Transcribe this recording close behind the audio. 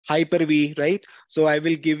Hyper-V, right? So I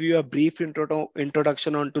will give you a brief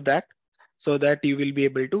introduction onto that so that you will be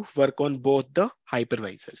able to work on both the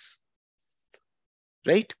hypervisors,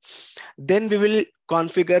 right? Then we will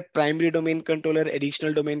configure primary domain controller,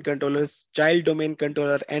 additional domain controllers, child domain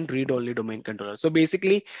controller, and read-only domain controller. So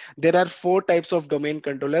basically, there are 4 types of domain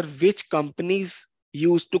controller which companies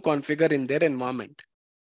use to configure in their environment,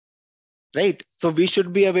 right? So we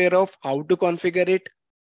should be aware of how to configure it,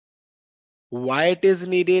 why it is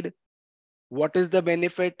needed, what is the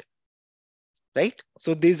benefit, right?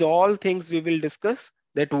 So these all things we will discuss,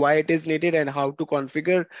 that why it is needed and how to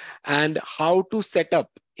configure and how to set up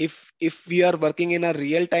if we are working in a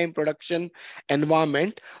real-time production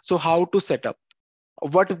environment. So how to set up,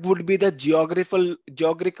 what would be the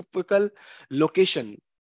geographical location,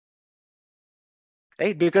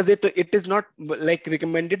 right? Because it is not like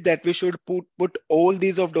recommended that we should put all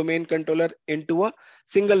these of domain controller into a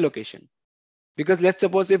single location, because let's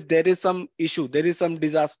suppose if there is some issue, there is some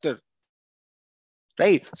disaster,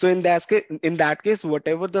 right? So in that case,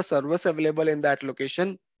 whatever the servers available in that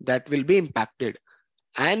location, that will be impacted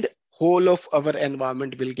and whole of our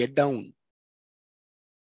environment will get down.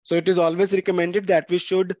 So it is always recommended that we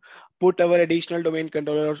should put our additional domain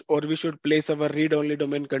controller, or we should place our read-only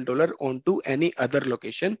domain controller onto any other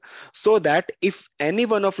location, so that if any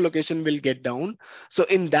one of location will get down, so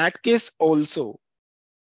in that case also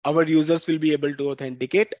our users will be able to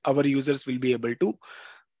authenticate, our users will be able to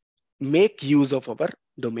make use of our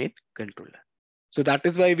domain controller. So that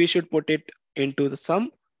is why we should put it into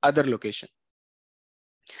some other location,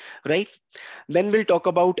 right? Then we'll talk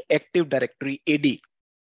about Active Directory, AD,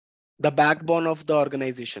 the backbone of the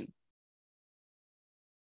organization.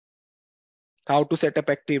 How to set up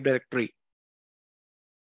Active Directory,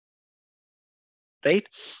 right?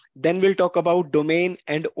 Then we'll talk about domain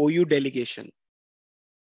and OU delegation.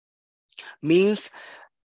 Means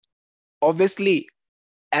obviously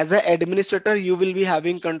as an administrator, you will be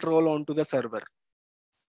having control onto the server,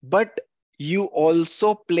 but you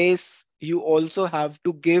also have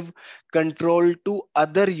to give control to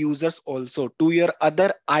other users also, to your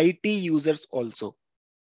other IT users also.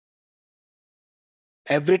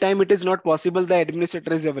 Every time it is not possible, the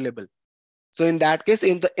administrator is available. So in that case,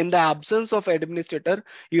 in the absence of administrator,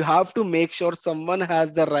 you have to make sure someone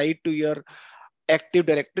has the right to your Active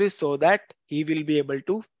Directory so that he will be able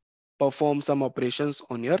to perform some operations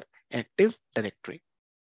on your Active Directory,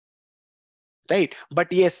 right?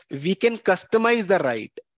 But yes, we can customize the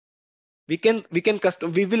right. We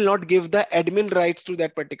will not give the admin rights to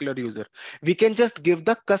that particular user. We can just give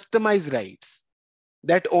the customized rights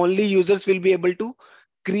that only users will be able to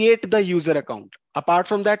create the user account. Apart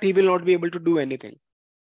from that, he will not be able to do anything.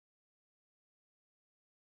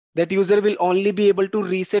 That user will only be able to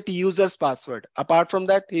reset user's password. Apart from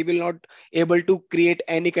that, he will not able to create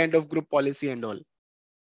any kind of group policy and all.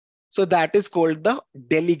 So that is called the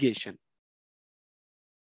delegation.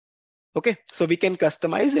 Okay, so we can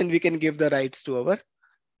customize and we can give the rights to our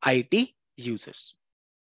IT users.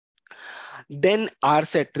 Then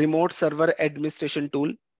RSET, remote server administration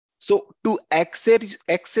tool. So to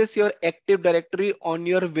access your Active Directory on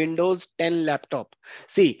your Windows 10 laptop.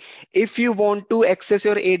 See, if you want to access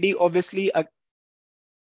your AD, obviously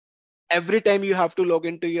every time you have to log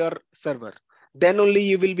into your server, then only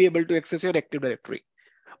you will be able to access your Active Directory.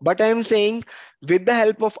 But I'm saying with the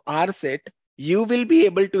help of RSET, you will be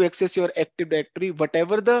able to access your Active Directory,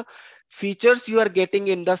 whatever the features you are getting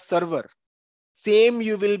in the server, same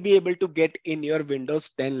you will be able to get in your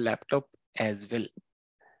Windows 10 laptop as well.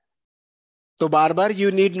 So bar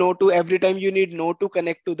you need no to, every time you need no to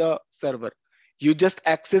connect to the server. You just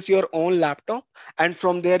access your own laptop and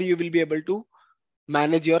from there you will be able to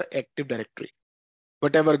manage your Active Directory.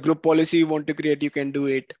 Whatever group policy you want to create, you can do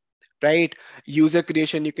it, right? User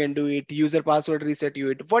creation, you can do it. User password reset,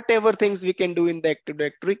 you it. Whatever things we can do in the Active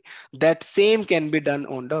Directory, that same can be done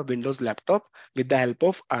on the Windows laptop with the help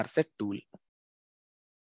of RSET tool.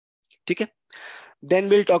 Okay. Then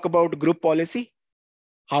we'll talk about group policy,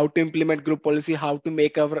 how to implement group policy, how to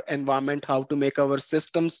make our environment, how to make our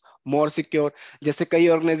systems more secure. जैसे कई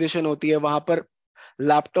organization होती है वहां पर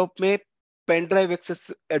laptop में pen drive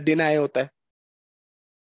access deny होता है,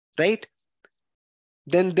 right?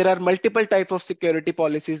 Then there are multiple type of security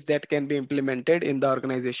policies that can be implemented in the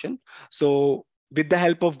organization. So with the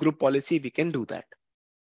help of group policy, we can do that.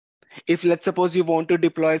 If let's suppose you want to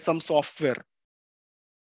deploy some software,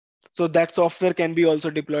 so that software can be also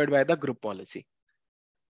deployed by the group policy.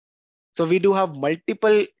 So we do have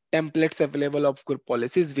multiple templates available of group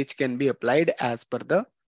policies which can be applied as per the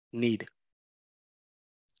need.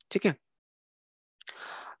 Okay.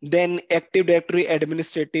 Then Active Directory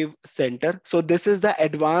Administrative Center. So this is the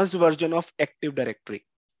advanced version of Active Directory.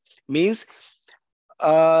 Means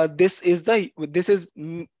this is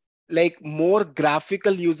like more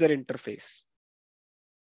graphical user interface,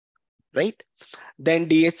 right? Then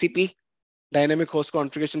DHCP, Dynamic Host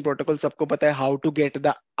Configuration Protocol, सबको पता है how to get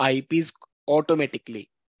the IPs automatically,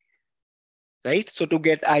 right? So to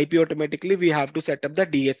get IP automatically, we have to set up the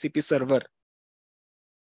DHCP server,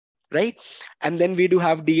 right? And then we do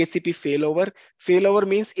have DHCP failover. Failover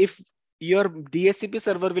means if your DHCP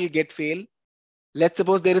server will get fail, let's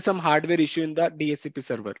suppose there is some hardware issue in the DHCP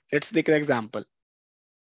server. Let's take an example.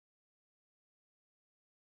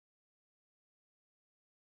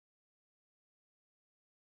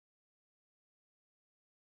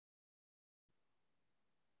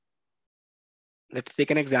 Let's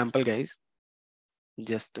take an example, guys.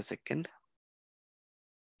 Just a second.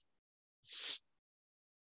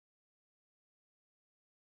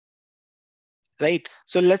 Right.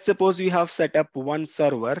 So let's suppose you have set up one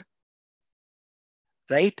server,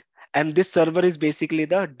 right? And this server is basically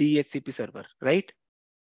the DHCP server, right?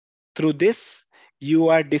 Through this, you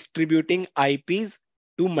are distributing IPs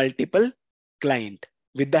to multiple client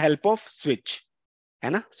with the help of switch. है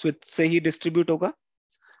ना? Switch से ही distribute होगा.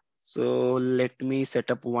 So let me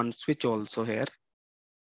set up one switch also here.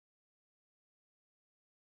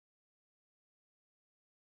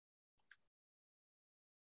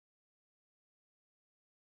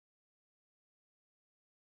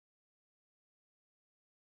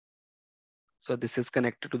 So this is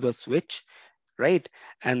connected to the switch, right?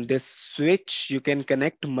 And this switch, you can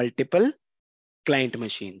connect multiple client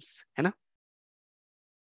machines, है ना?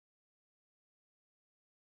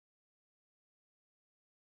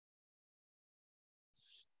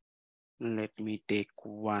 Let me take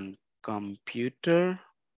one computer.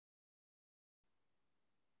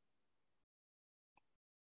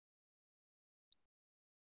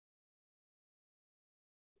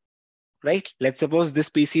 Right? Let's suppose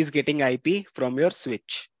this PC is getting IP from your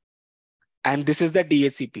switch. And this is the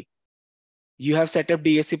DHCP. You have set up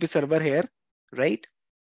DHCP server here, right?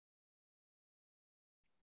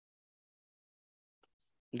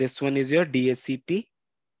 This one is your DHCP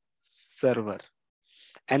server.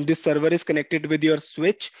 And this server is connected with your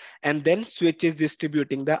switch, and then switch is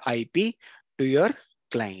distributing the IP to your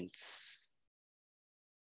clients.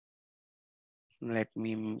 Let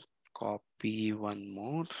me copy one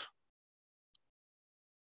more.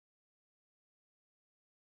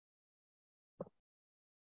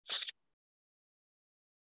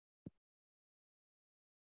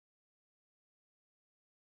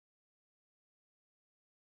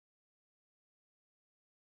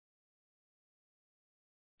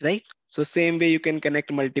 Right? So same way you can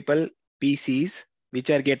connect multiple PCs which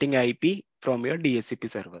are getting IP from your DHCP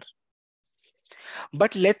server.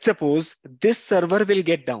 But let's suppose this server will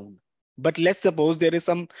get down. But let's suppose there is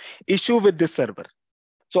some issue with this server.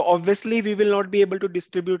 So obviously we will not be able to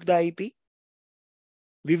distribute the IP.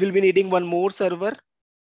 We will be needing one more server,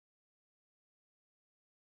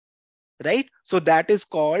 right? So that is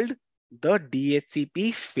called the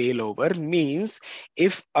DHCP failover. Means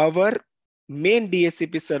if our main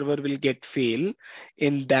DHCP server will get fail,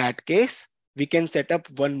 in that case, we can set up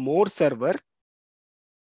one more server.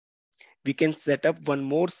 We can set up one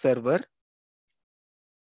more server,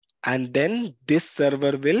 and then this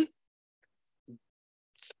server will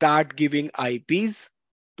start giving IPs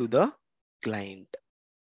to the client.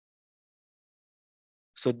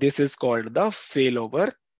 So this is called the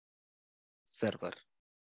failover server.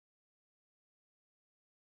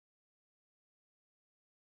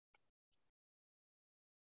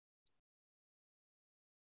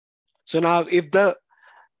 So now if the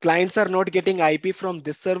clients are not getting IP from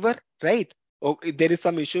this server, right? Or if there is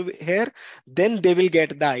some issue here, then they will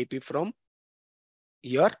get the IP from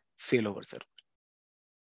your failover server.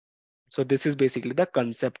 So this is basically the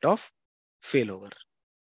concept of failover.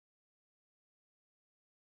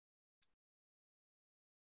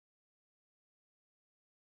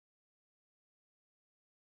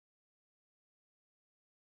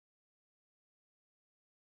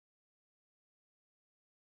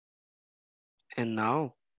 And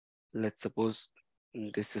now let's suppose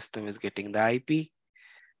this system is getting the IP,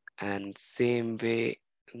 and same way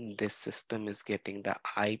this system is getting the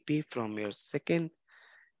IP from your second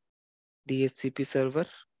DHCP server.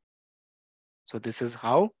 So this is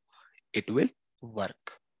how it will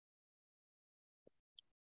work.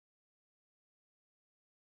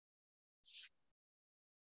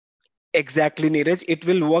 Exactly, Neeraj. It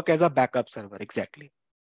will work as a backup server. Exactly.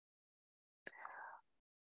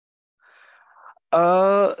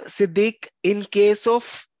 Siddiq, in case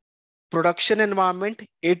of production environment,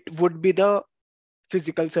 it would be the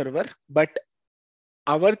physical server, but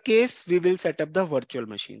our case, we will set up the virtual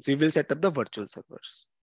machines. We will set up the virtual servers.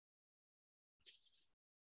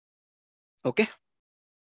 Okay.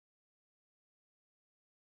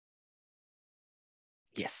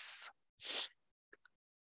 Yes.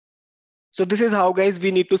 So this is how, guys, we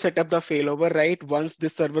need to set up the failover, right? Once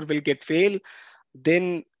this server will get fail,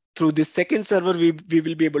 then through this second server, we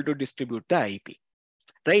will be able to distribute the IP,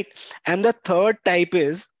 right? And the third type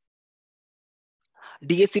is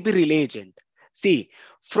DHCP relay agent. See,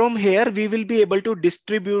 from here, we will be able to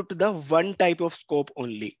distribute the one type of scope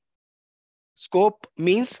only. Scope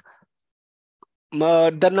means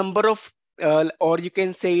the number of, or you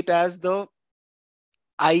can say it as the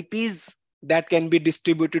IPs that can be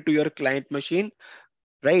distributed to your client machine,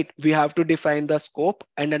 right? We have to define the scope,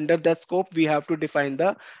 and under that scope, we have to define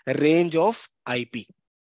the range of IP,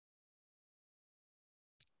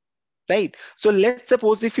 right? So let's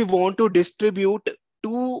suppose if you want to distribute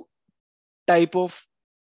two type of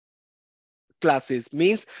classes,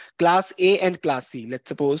 means class A and class C, let's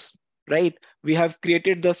suppose, right? We have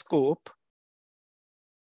created the scope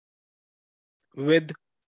with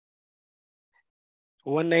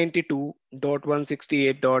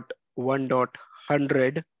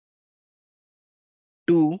 192.168.1.100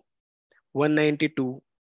 to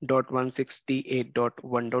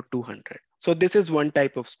 192.168.1.200. So this is one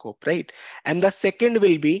type of scope, right? And the second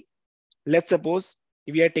will be, let's suppose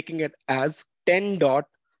we are taking it as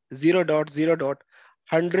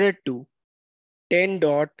 10.0.0.100 to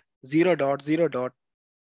 10.0.0.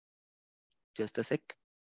 Just a sec.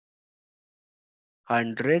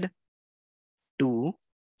 100 to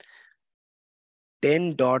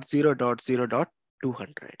 10.0.0.200.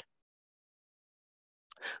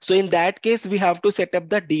 So in that case, we have to set up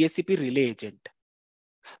the DHCP relay agent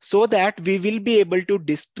so that we will be able to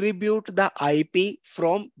distribute the IP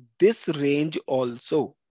from this range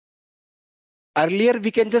also. Earlier,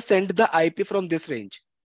 we can just send the IP from this range.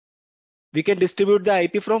 We can distribute the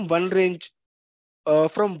IP from one range,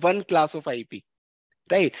 from one class of IP,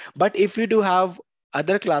 right? But if we do have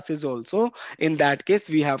other classes also, in that case,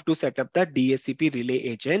 we have to set up the DHCP relay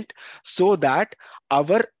agent so that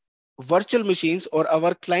our virtual machines or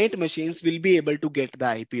our client machines will be able to get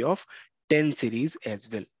the IP of 10 series as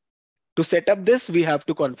well. To set up this, we have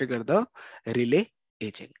to configure the relay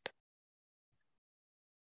agent.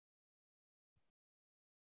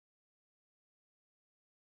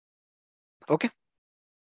 Okay.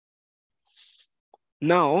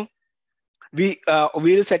 Now we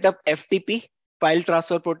will set up FTP, file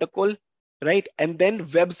transfer protocol, right? And then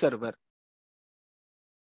web server.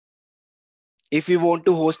 If you want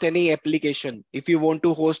to host any application, if you want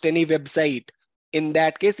to host any website, in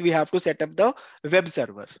that case, we have to set up the web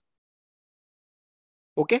server.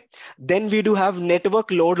 Okay. Then we do have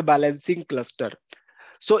network load balancing cluster.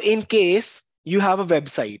 So in case you have a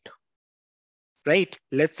website, right?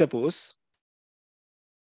 Let's suppose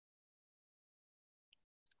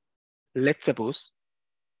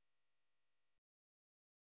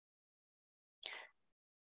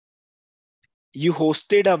you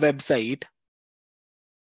hosted a website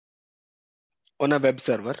on a web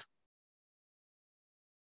server.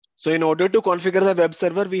 So in order to configure the web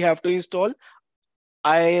server, we have to install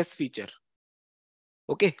IIS feature.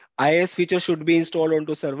 Okay, IIS feature should be installed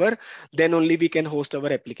onto server, then only we can host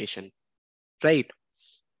our application, right?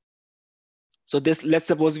 So this, let's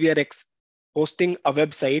suppose we are hosting a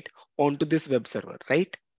website onto this web server,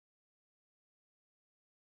 right?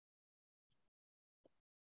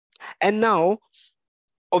 And now,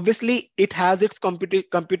 obviously, it has its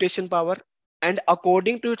computation power, and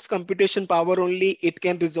according to its computation power only, it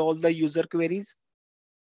can resolve the user queries.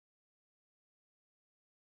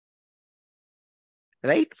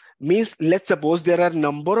 Right? Means, let's suppose there are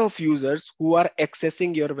number of users who are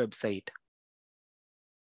accessing your website.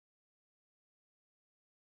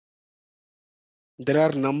 There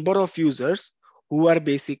are number of users who are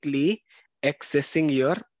basically accessing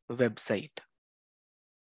your website.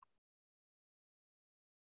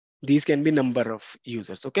 These can be number of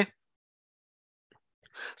users, okay?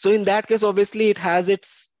 So in that case, obviously it has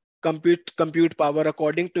its compute power.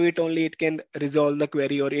 According to it only it can resolve the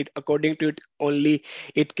query, or according to it only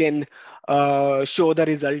it can show the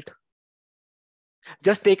result.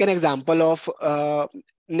 Just take an example of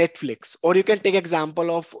Netflix, or you can take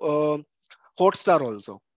example of Hotstar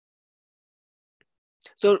also.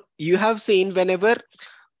 So you have seen whenever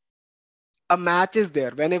a match is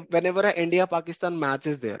there, whenever a India-Pakistan match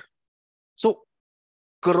is there, so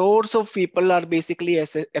crores of people are basically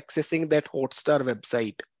accessing that Hotstar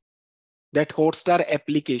website, that Hotstar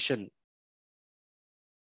application.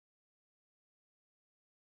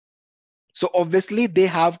 So obviously they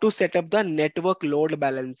have to set up the network load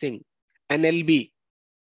balancing, NLB,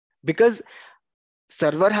 because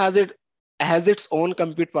server has its own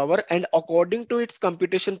compute power, and according to its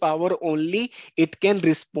computation power only it can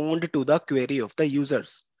respond to the query of the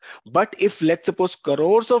users. But if let's suppose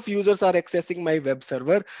crores of users are accessing my web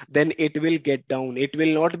server, then it will get down. It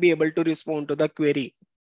will not be able to respond to the query.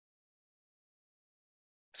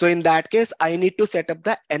 So in that case, I need to set up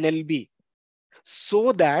the NLB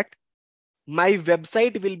so that my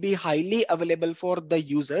website will be highly available for the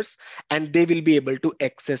users and they will be able to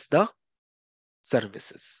access the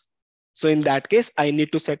services. So in that case, I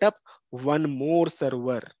need to set up one more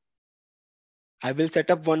server. I will set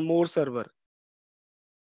up one more server.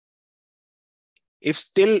 If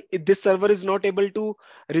still if this server is not able to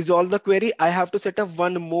resolve the query, I have to set up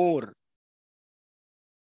one more.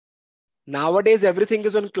 Nowadays, everything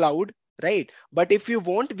is on cloud, right? But if you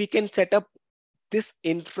want, we can set up this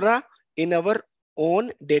infra in our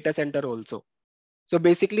own data center also. So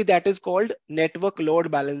basically that is called network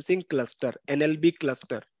load balancing cluster, NLB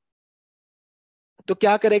cluster. तो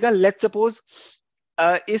क्या करेगा, let's suppose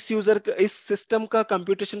इस user इस system का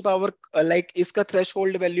computation power like इसका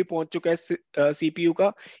threshold value पहुंच चुका है सीपीयू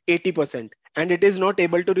का 80% and it is not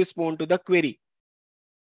able to respond to the query,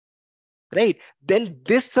 right? Then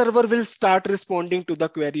this server will start responding to the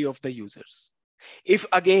query of the users. If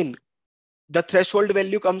again the threshold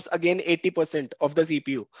value comes again 80% of the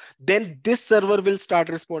CPU, then this server will start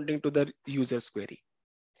responding to the user's query.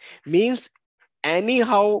 Means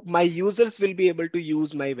anyhow my users will be able to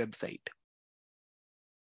use my website.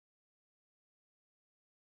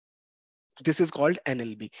 This is called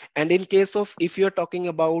NLB. And in case of if you're talking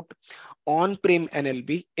about on-prem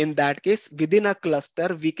NLB, in that case within a cluster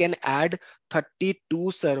we can add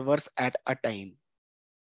 32 servers at a time,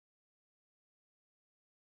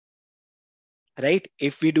 right?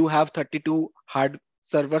 If we do have 32 hard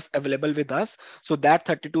servers available with us, so that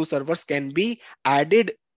 32 servers can be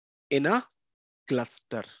added in a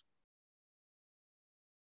cluster.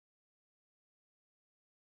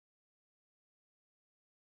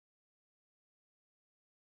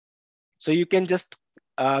 So you can just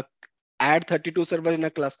add 32 servers in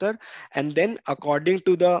a cluster, and then according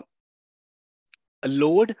to the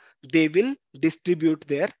load, they will distribute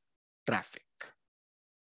their traffic.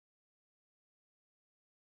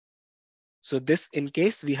 So this in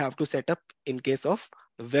case we have to set up in case of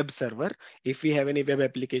web server. If we have any web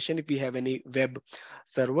application, if we have any web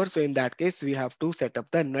server, so in that case we have to set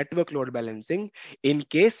up the network load balancing in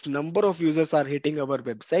case number of users are hitting our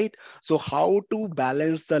website. So how to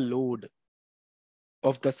balance the load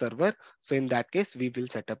of the server? So in that case we will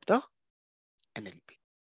set up the NLP,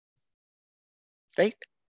 right?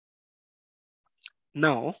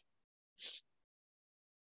 Now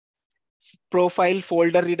profile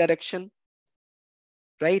folder redirection,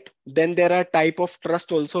 right? Then there are type of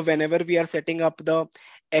trust also. Whenever we are setting up the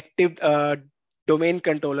active domain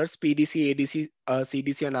controllers, PDC, ADC,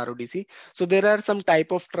 CDC and RODC, so there are some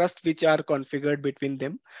type of trust which are configured between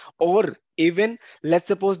them. Or even let's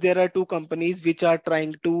suppose there are two companies which are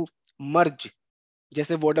trying to merge,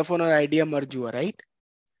 जैसे Vodafone और Idea merge हुआ, right?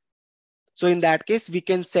 So in that case we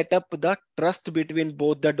can set up the trust between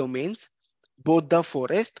both the domains, both the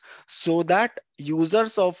forest, so that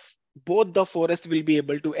users of both the forest will be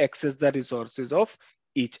able to access the resources of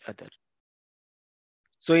each other.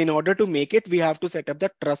 So in order to make it, we have to set up the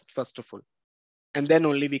trust first of all, and then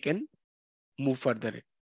only we can move further.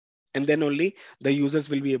 And then only the users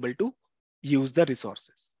will be able to use the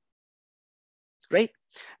resources, right?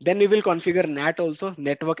 Then we will configure NAT also,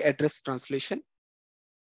 network address translation.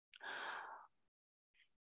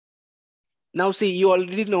 Now see, you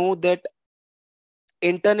already know that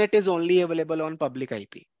internet is only available on public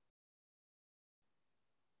IP,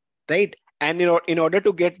 right? And in order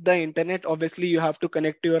to get the internet, obviously you have to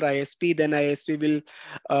connect to your ISP. Then ISP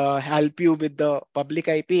will help you with the public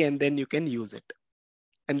IP, and then you can use it.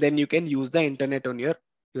 And then you can use the internet on your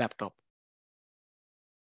laptop.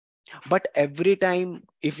 But every time,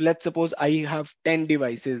 if let's suppose I have 10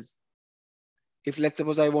 devices, if let's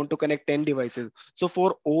suppose I want to connect 10 devices, so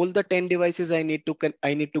for all the 10 devices, I need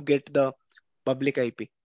to get the public IP.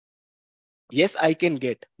 Yes, I can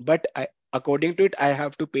get, but according to it, I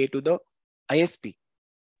have to pay to the ISP.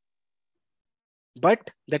 But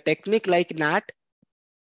the technique like NAT,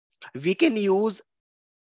 we can use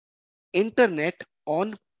internet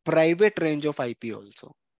on private range of IP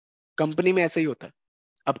also. Company में ऐसे ही होता है.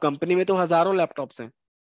 अब company में तो हजारों laptops हैं.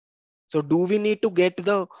 So do we need to get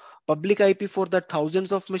the public IP for the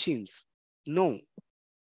thousands of machines? No.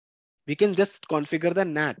 We can just configure the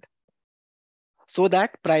NAT. so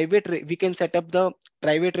that we can set up the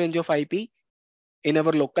private range of IP in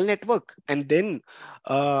our local network, and then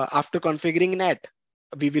after configuring NAT,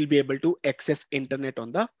 we will be able to access internet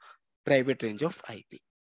on the private range of IP.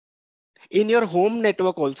 In your home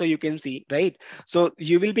network also you can see, right? So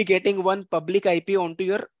you will be getting one public IP onto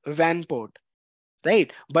your WAN port,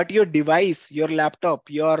 right? But your device, your laptop,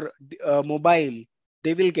 your mobile,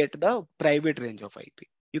 they will get the private range of IP.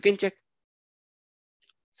 You can check.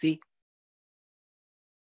 See.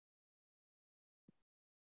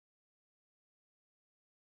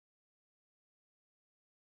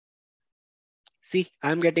 See,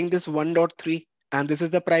 I'm getting this 1.3 and this is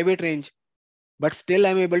the private range, but still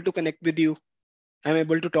I'm able to connect with you. I'm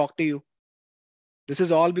able to talk to you. This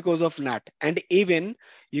is all because of NAT. And even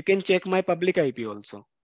you can check my public IP also.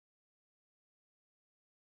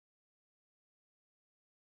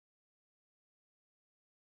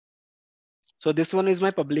 So this one is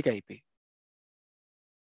my public IP.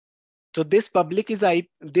 So this public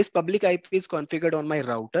IP is configured on my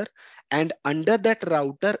router, and under that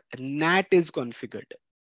router, NAT is configured.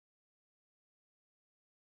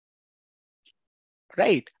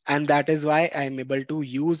 Right. And that is why I'm able to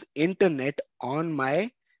use internet on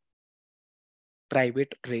my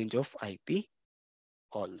private range of IP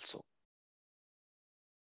also.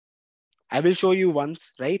 I will show you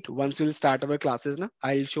once, right? Once we'll start our classes now,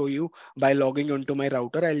 I'll show you by logging onto my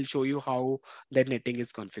router. I'll show you how that netting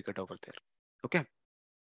is configured over there. Okay.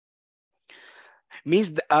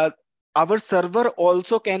 Means our server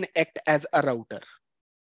also can act as a router.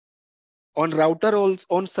 On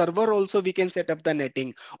server also we can set up the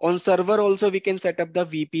netting. On server also we can set up the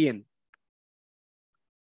VPN.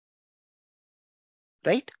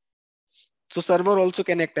 Right? So server also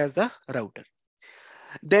can act as the router.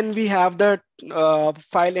 Then we have the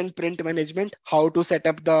file and print management, how to set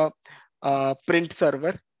up the print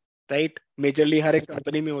server, right? Majorly हर एक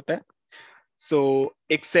company में होता है. So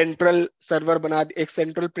एक central server एक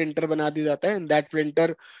central printer बना दिया जाता है, and that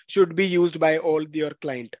printer should be used by all your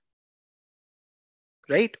client,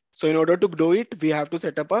 right? So in order to do it, we have to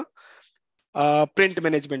set up a print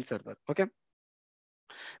management server. Okay.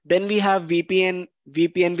 Then we have VPN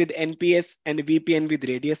with NPS and VPN with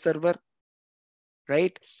Radius server,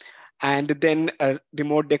 right? And then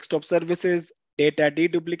remote desktop services, data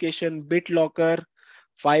deduplication, BitLocker,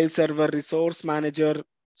 file server resource manager,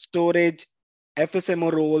 storage,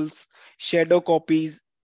 FSMO roles, shadow copies,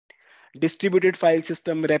 distributed file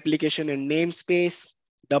system replication and namespace,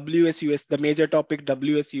 WSUS, the major topic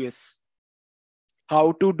WSUS,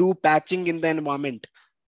 how to do patching in the environment,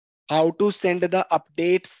 how to send the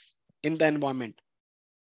updates in the environment.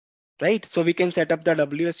 Right? So we can set up the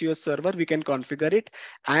WSUS server, we can configure it,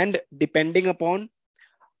 and depending upon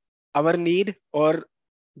our need or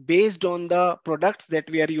based on the products that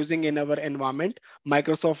we are using in our environment,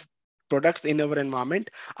 Microsoft products in our environment,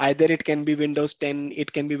 either it can be Windows 10,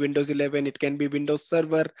 it can be Windows 11, it can be Windows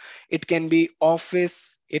Server, it can be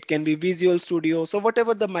Office, it can be Visual Studio. So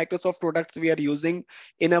whatever the Microsoft products we are using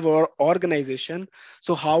in our organization,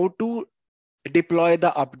 so how to deploy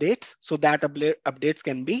the updates so that updates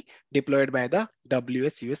can be deployed by the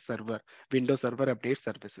WSUS server, Windows Server Update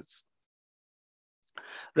Services.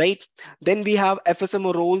 Right? Then we have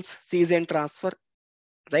FSMO roles, seize and transfer,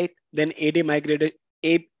 right? Then AD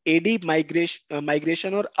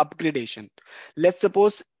migration or upgradation. Let's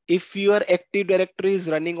suppose if your Active Directory is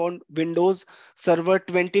running on Windows Server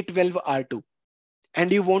 2012 R2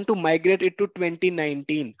 and you want to migrate it to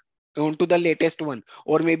 2019 onto the latest one,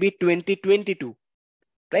 or maybe 2022,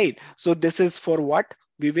 right? So this is for what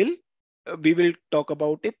we will talk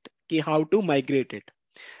about it, how to migrate it.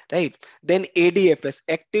 Right? Then ADFS,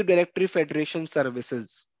 Active Directory Federation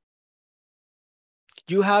Services.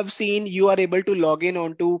 You have seen you are able to log in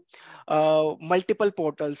onto multiple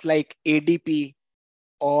portals like ADP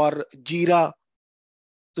or Jira.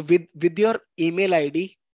 So with your email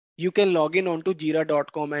ID, you can log in onto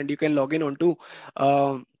Jira.com and you can log in onto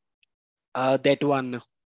that one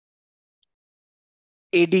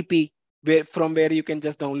ADP, from where you can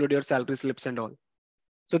just download your salary slips and all.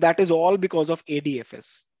 So that is all because of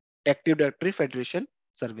ADFS, Active Directory Federation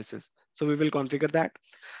Services. So we will configure that.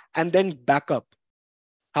 And then backup,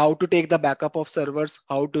 how to take the backup of servers,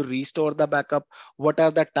 how to restore the backup, what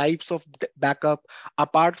are the types of backup.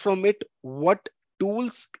 Apart from it, what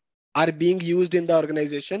tools are being used in the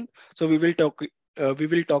organization. So we will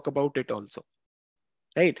talk about it also.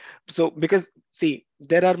 Right. So because see,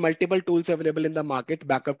 there are multiple tools available in the market,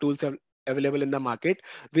 backup tools available in the market,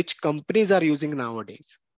 which companies are using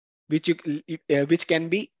nowadays, which can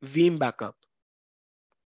be Veeam backup,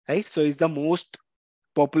 right? So it's the most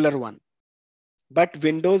popular one. But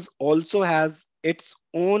Windows also has its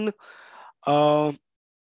own uh,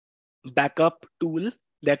 backup tool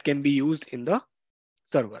that can be used in the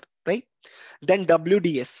server, right? Then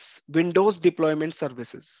WDS, Windows Deployment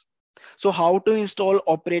Services. So how to install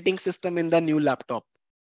operating system in the new laptop?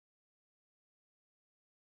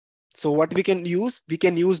 So what we can use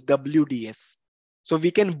WDS. So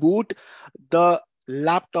we can boot the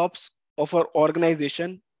laptops of our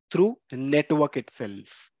organization through network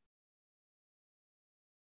itself,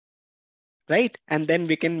 right? And then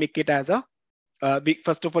we can make it as a,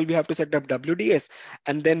 first of all, we have to set up WDS.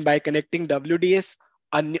 And then by connecting WDS,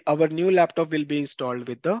 our new laptop will be installed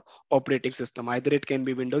with the operating system. Either it can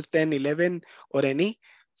be Windows 10, 11, or any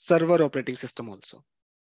server operating system also,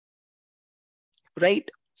 right?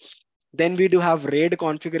 Then we do have RAID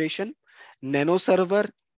configuration, nano server,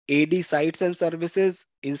 AD sites and services,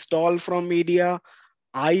 install from media,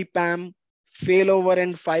 IPAM, failover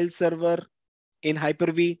and file server in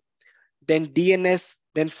Hyper-V, then DNS,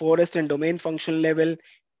 then forest and domain function level,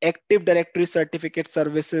 Active Directory certificate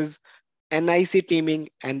services, NIC teaming,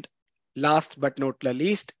 and last but not the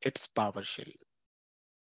least, it's PowerShell.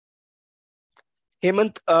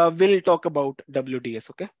 Hemant will talk about WDS,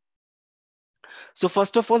 okay? So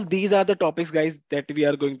first of all, these are the topics, guys, that we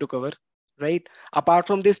are going to cover, right? Apart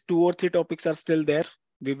from this, 2 or 3 topics are still there.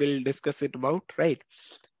 We will discuss it about, right?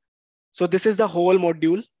 So this is the whole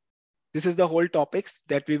module. This is the whole topics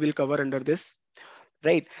that we will cover under this,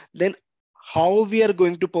 right? Then how we are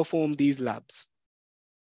going to perform these labs.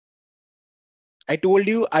 I told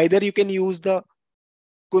you either you can use the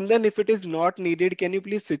Kundan, if it is not needed, can you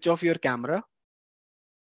please switch off your camera?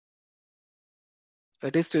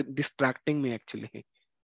 It is distracting me actually.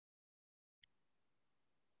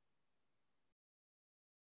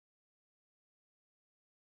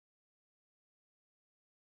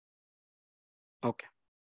 Okay,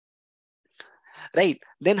 right.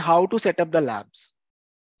 Then how to set up the labs?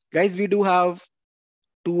 Guys, we do have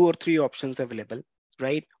 2 or 3 options available,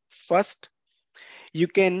 right? First, you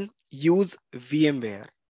can use VMware.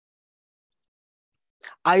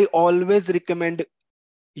 I always recommend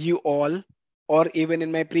you all, or even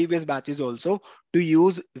in my previous batches also, to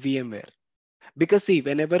use VMware. Because see,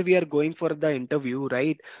 whenever we are going for the interview,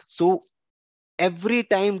 right? So every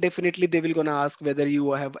time definitely they will gonna ask whether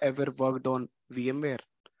you have ever worked on VMware,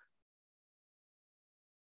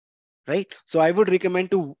 right? So I would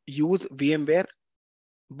recommend to use VMware,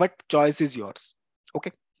 but choice is yours.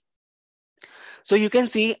 Okay. So you can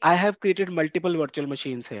see I have created multiple virtual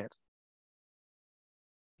machines here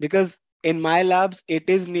because in my labs, it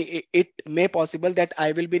may possible that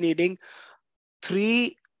I will be needing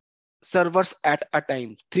 3 servers at a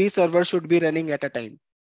time. 3 servers should be running at a time.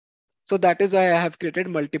 So that is why I have created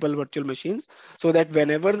multiple virtual machines so that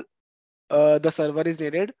whenever the server is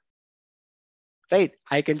needed, right,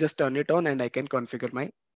 I can just turn it on and I can configure my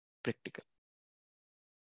practical.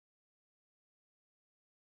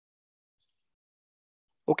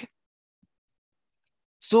 Okay.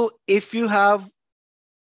 So if you have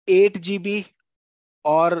 8 GB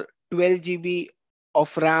or 12 GB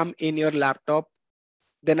of RAM in your laptop,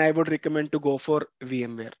 then I would recommend to go for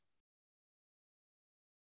VMware,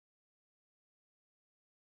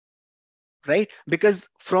 right? Because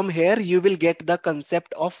from here you will get the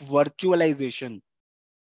concept of virtualization.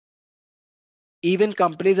 Even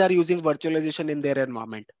companies are using virtualization in their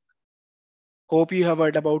environment. Hope you have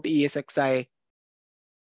heard about ESXi,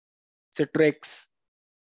 Citrix,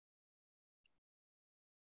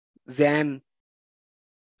 Xen,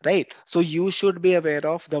 right? So you should be aware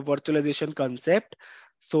of the virtualization concept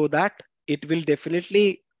so that it will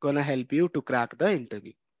definitely gonna help you to crack the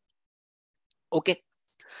interview. Okay.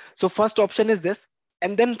 So first option is this.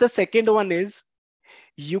 And then the second one is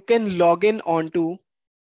you can log in onto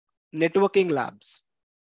networking labs.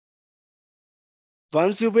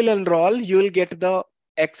 Once you will enroll, you will get the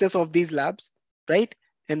access of these labs, right?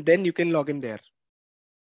 And then you can log in there.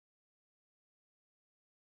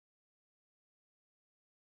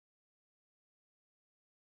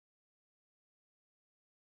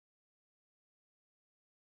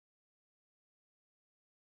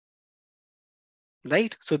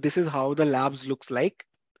 Right? So this is how the labs looks like.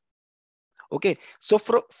 Okay. So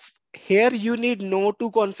here you need no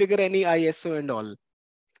to configure any ISO and all.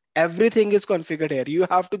 Everything is configured here. You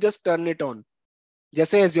have to just turn it on.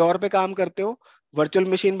 जैसे Azure पे काम करते हो, virtual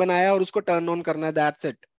machine बनाया और उसको turn on करना है, that's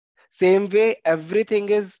it. Same way, everything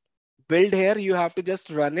is built here. You have to just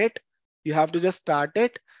run it. You have to just start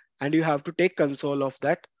it and you have to take control of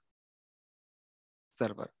that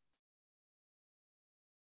server.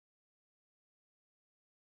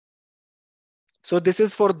 So this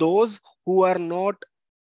is for those who are not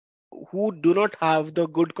who do not have the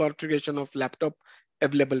good configuration of laptop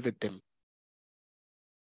available with them.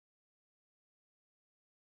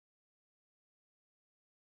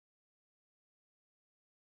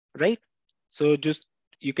 Right? So just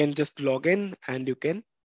you can just log in and you can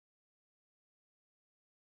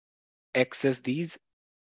access these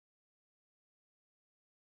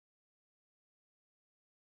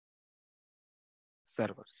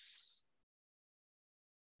servers.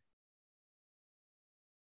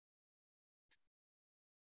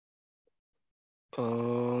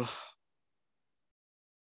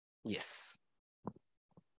 Yes.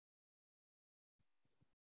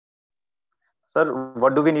 Sir,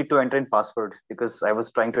 what do we need to enter in password? Because I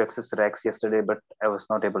was trying to access Rex yesterday, but I was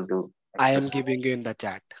not able to I am access. giving you in the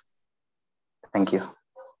chat. Thank you.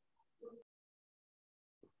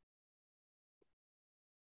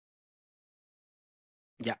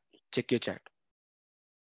 Yeah, check your chat.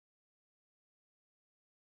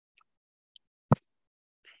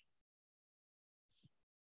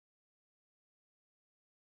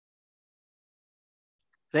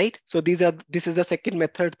 Right? So this is the second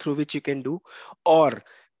method through which you can do. Or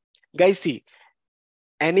guys, see,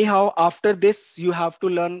 anyhow, after this, you have to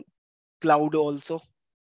learn cloud also.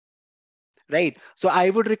 Right? So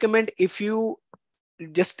I would recommend if you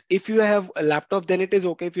have a laptop, then it is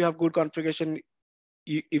okay. If you have good configuration,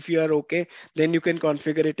 if you are okay, then you can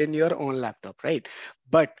configure it in your own laptop, right?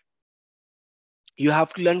 But you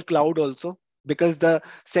have to learn cloud also, because the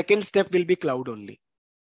second step will be cloud only.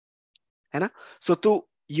 है ना? So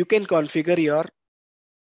you can configure your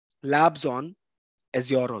labs on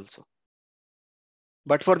Azure also.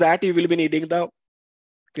 But for that, you will be needing the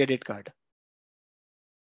credit card.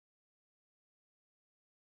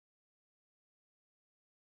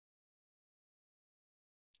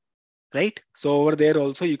 Right? So over there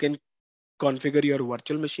also, you can configure your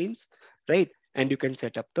virtual machines, right? And you can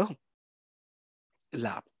set up the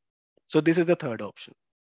lab. So this is the third option.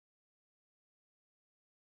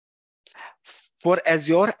 For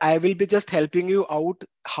Azure, I will be just helping you out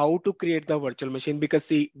how to create the virtual machine, because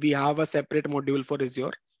see, we have a separate module for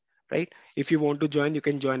Azure, right? If you want to join, you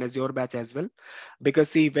can join Azure batch as well. Because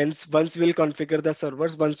see, once we'll configure the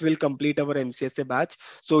servers, once we'll complete our MCSA batch,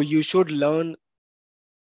 so you should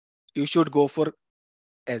go for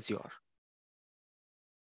Azure.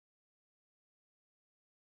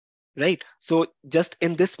 Right? So just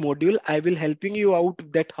in this module, I will helping you out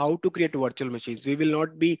that how to create virtual machines. We will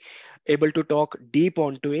not be able to talk deep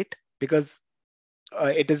onto it, because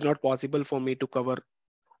it is not possible for me to cover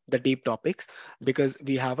the deep topics, because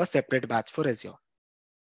we have a separate batch for Azure.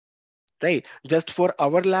 Right? Just for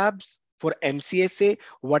our labs, for MCSA,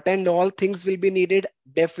 what and all things will be needed,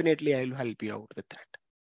 definitely I will help you out with that.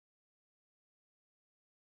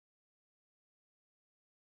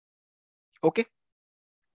 Okay.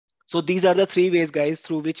 So these are the three ways, guys,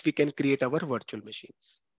 through which we can create our virtual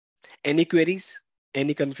machines. Any queries?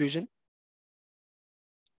 Any confusion?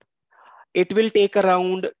 It will take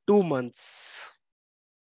around 2 months.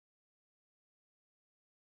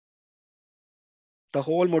 The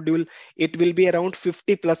whole module, it will be around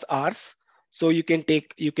 50 plus hours. So you can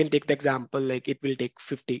take the example, like it will take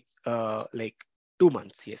 50, like 2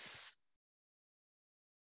 months. Yes.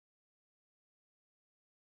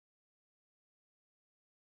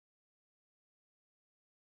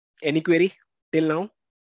 Any query till now?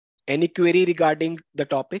 Any query regarding the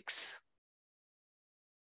topics?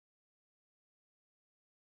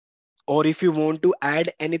 Or if you want to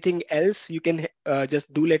add anything else, you can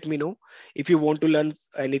just do let me know. If you want to learn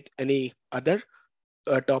any other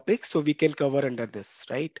topics, so we can cover under this,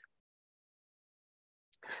 right?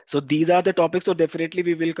 So these are the topics, so definitely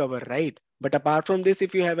we will cover, right? But apart from this,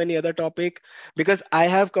 if you have any other topic, because I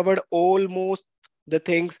have covered almost the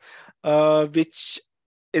things which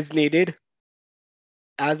is needed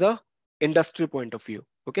as a industry point of view.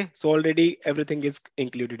 Okay, so already everything is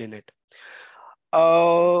included in it.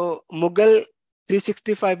 Mughal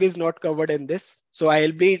 365 is not covered in this, so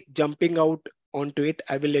I'll be jumping out onto it.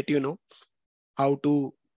 I will let you know how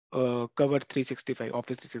to cover 365,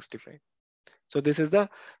 Office 365. So this is the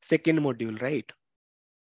second module, right?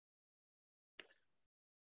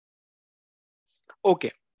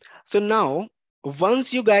 Okay, so now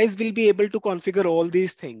once you guys will be able to configure all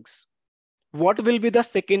these things, what will be the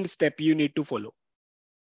second step you need to follow?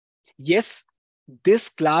 Yes, this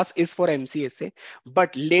class is for MCSA,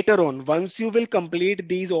 but later on, once you will complete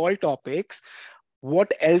these all topics,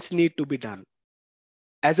 what else need to be done?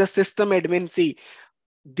 As a system admin, see,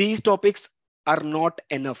 these topics are not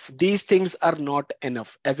enough. These things are not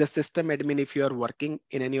enough. As a system admin, if you are working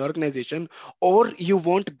in any organization or you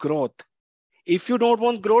want growth, if you don't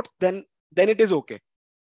want growth, then it is okay.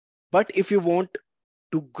 But if you want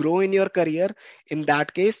to grow in your career, in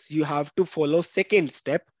that case, you have to follow second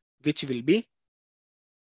step, which will be,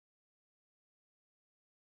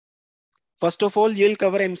 first of all, you'll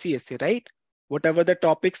cover MCSA, right? Whatever the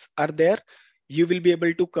topics are there, you will be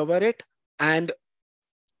able to cover it. And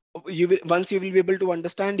once you will be able to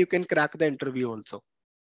understand, you can crack the interview also,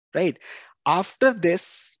 right? After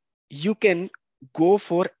this, you can go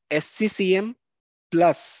for SCCM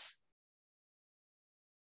plus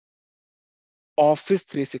Office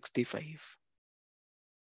 365.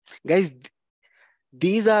 Guys,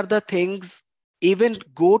 these are the things. Even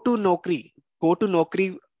go to Naukri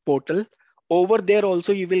portal. Over there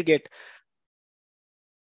also you will get,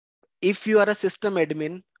 if you are a system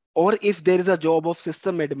admin, or if there is a job of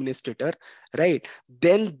system administrator, right?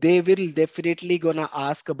 Then they will definitely gonna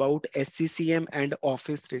ask about SCCM and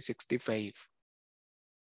Office 365.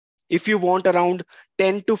 If you want around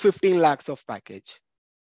 10 to 15 lakhs of package,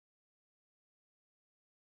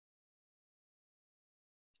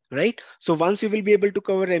 right? So once you will be able to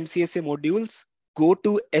cover MCSA modules, go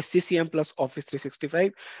to SCCM plus Office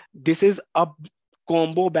 365. This is a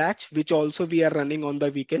combo batch, which also we are running on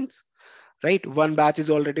the weekends, right? One batch is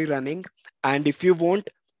already running. And if you want,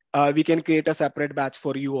 we can create a separate batch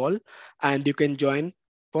for you all, and you can join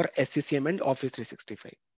for SCCM and Office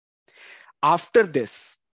 365. After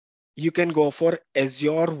this, you can go for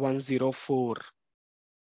Azure 104.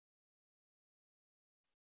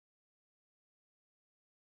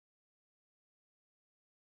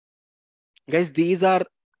 Guys, these are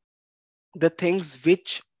the things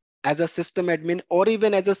which, as a system admin or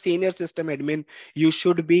even as a senior system admin, you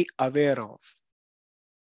should be aware of.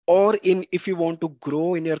 Or if you want to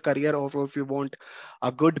grow in your career, or if you want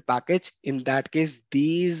a good package, in that case,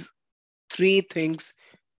 these three things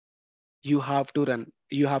you have to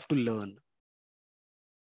learn,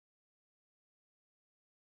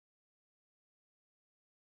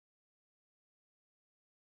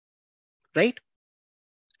 right?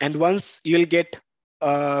 And once you'll get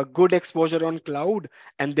a good exposure on cloud,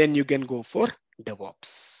 and then you can go for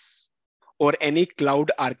DevOps or any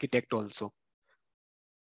cloud architect also.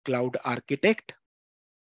 Cloud architect,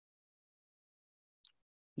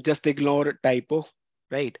 just ignore typo,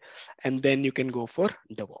 right? And then you can go for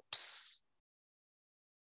DevOps.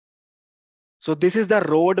 So this is the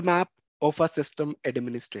roadmap of a system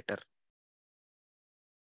administrator.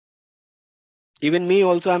 Even me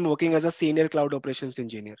also, I'm working as a senior cloud operations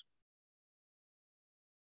engineer,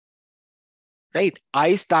 right?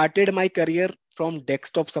 I started my career from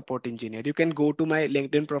desktop support engineer. You can go to my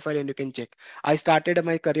LinkedIn profile and you can check. I started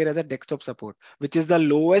my career as a desktop support, which is the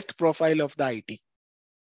lowest profile of the IT.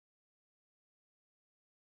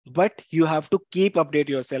 But you have to keep update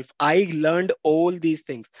yourself. I learned all these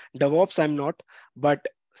things. DevOps, I'm not, but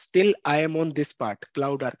still I am on this part,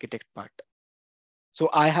 cloud architect part. So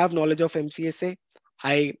I have knowledge of MCSA.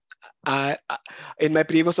 I, I in my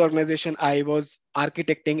previous organization, I was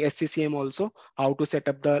architecting SCCM also, how to set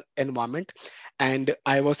up the environment. And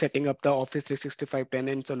I was setting up the Office 365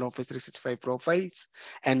 tenants and Office 365 profiles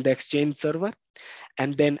and the Exchange server.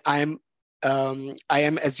 And then I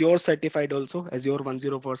am Azure certified also, Azure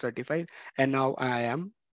 104 certified. And now I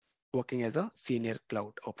am working as a senior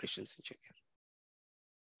cloud operations engineer.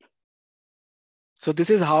 So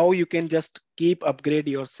this is how you can just keep upgrade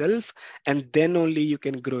yourself, and then only you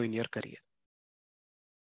can grow in your career.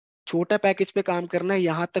 छोटा package पे काम करना है,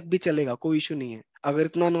 यहाँ तक भी चलेगा, कोई इशू नहीं है. अगर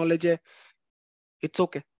इतना नॉलेज है, it's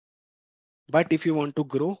okay. But if you want to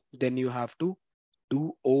grow, then you have to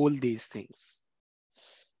do all these things.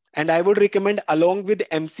 And I would recommend, along with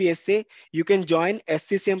MCSA, you can join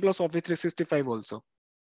SCCM plus Office 365 also.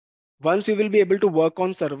 Once you will be able to work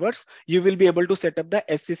on servers, you will be able to set up the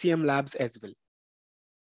SCCM labs as well.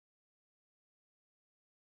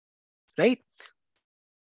 Right?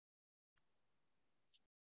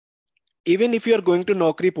 Even if you are going to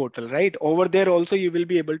Naukri portal, right? Over there also you will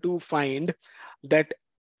be able to find that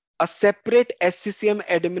a separate SCCM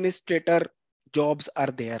administrator jobs are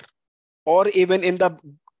there, or even in the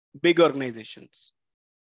big organizations.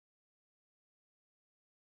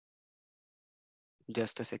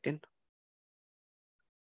 Just a second.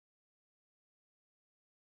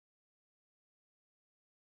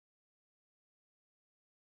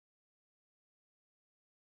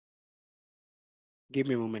 Give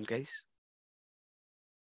me a moment, guys.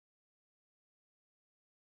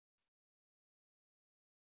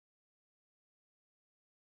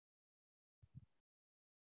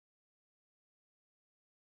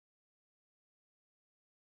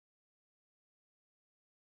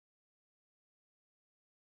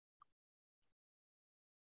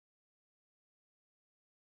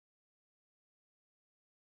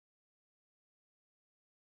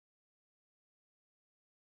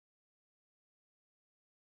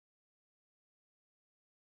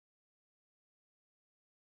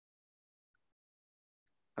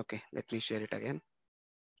 Okay, let me share it again.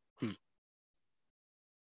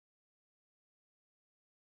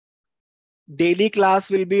 Daily class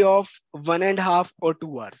will be of 1.5 or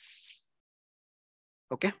 2 hours.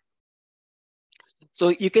 Okay. So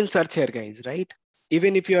you can search here, guys, right?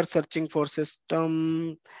 Even if you are searching for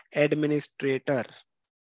system administrator,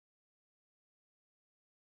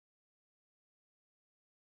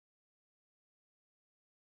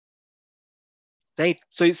 right?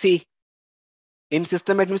 So you see, in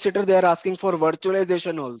system administrator, they are asking for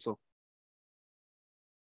virtualization also.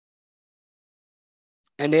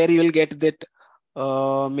 And here you will get that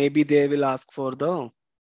maybe they will ask for the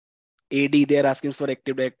AD, they are asking for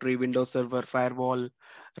Active Directory, Windows Server, Firewall,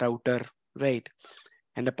 router, right?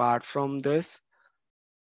 And apart from this,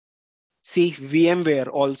 see VMware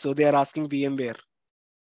also, they are asking VMware.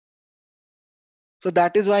 So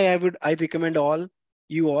that is why I recommend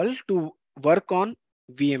you all to work on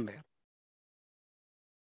VMware.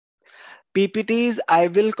 PPTs, I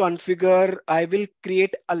will configure, I will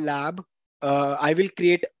create a lab. I will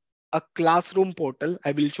create a classroom portal.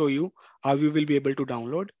 I will show you how you will be able to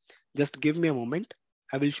download. Just give me a moment.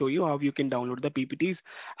 I will show you how you can download the PPTs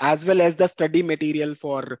as well as the study material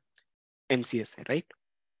for MCSA, right?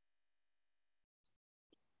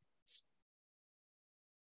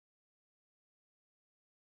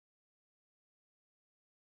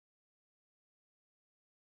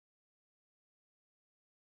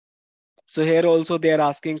 So here also they are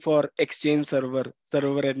asking for Exchange server,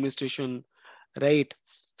 server administration, right?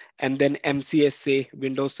 And then MCSA,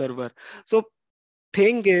 Windows Server. So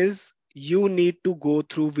thing is, you need to go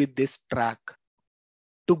through with this track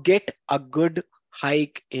to get a good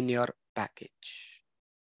hike in your package,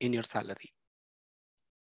 in your salary.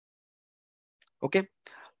 Okay.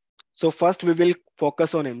 So first we will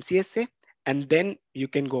focus on MCSA and then you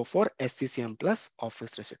can go for SCCM plus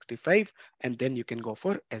Office 365 and then you can go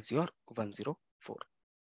for Azure 104.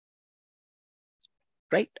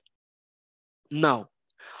 Right? Now,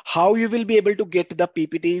 how you will be able to get the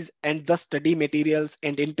PPTs and the study materials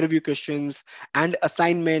and interview questions and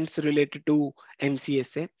assignments related to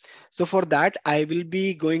MCSA. So for that, I will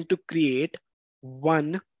be going to create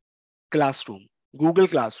one classroom, Google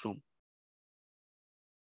Classroom.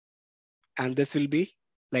 And this will be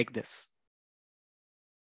like this,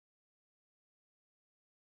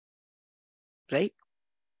 right?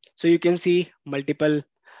 So you can see multiple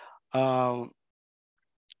uh,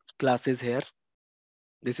 classes here.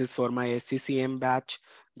 This is for my SCCM batch.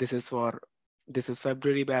 This is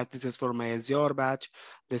February batch. This is for my Azure batch.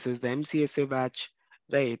 This is the MCSA batch,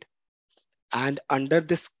 right? And under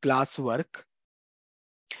this classwork,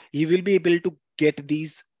 you will be able to get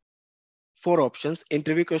these 4 options: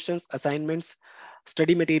 interview questions, assignments,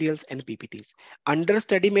 study materials, and PPTs. Under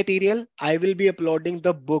study material, I will be uploading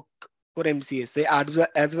the book for MCSA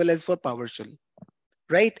as well as for PowerShell,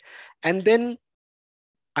 right? And then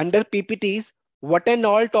under PPTs, what and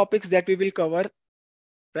all topics that we will cover,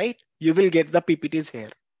 right? You will get the PPTs here.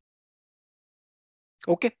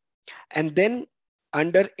 Okay. And then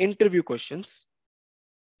under interview questions,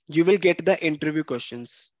 you will get the interview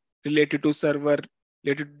questions related to server,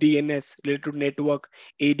 related to DNS, related to network,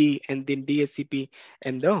 AD, and then DSCP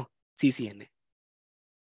and the CCNA.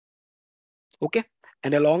 Okay.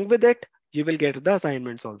 And along with it, you will get the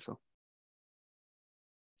assignments also.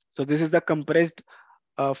 So this is the compressed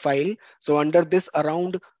file. So under this,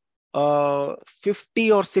 around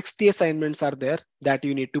 50 or 60 assignments are there that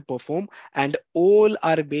you need to perform, and all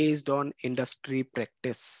are based on industry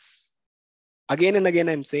practice. Again and again,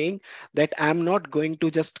 I'm saying that I'm not going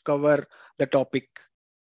to just cover the topic,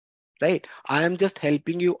 right? I am just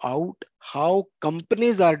helping you out how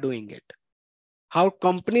companies are doing it, how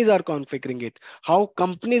companies are configuring it, how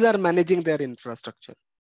companies are managing their infrastructure.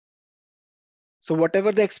 So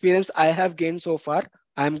whatever the experience I have gained so far,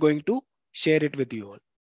 I'm going to share it with you all.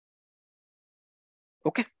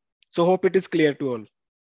 Okay. So hope it is clear to all.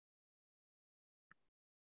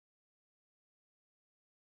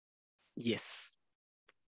 Yes.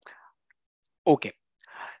 Okay.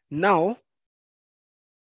 Now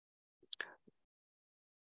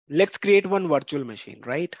let's create one virtual machine,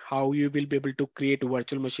 right? How you will be able to create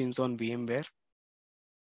virtual machines on VMware.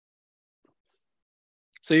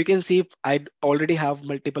 So you can see I already have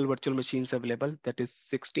multiple virtual machines available. That is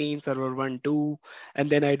 16, server 1, 2,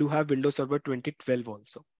 and then I do have Windows Server 2012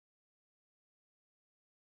 also,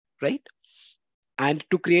 right? And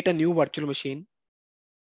to create a new virtual machine,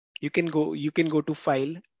 you can go to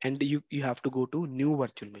file and you have to go to new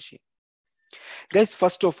virtual machine. Guys,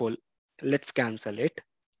 first of all, let's cancel it.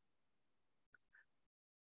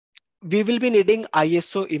 We will be needing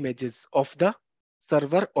ISO images of the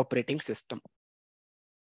server operating system.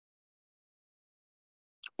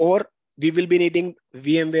 or we will be needing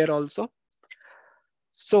VMware also.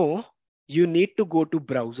 So you need to go to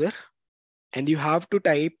browser and you have to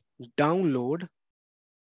type download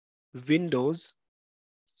Windows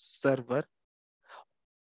Server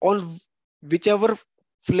on whichever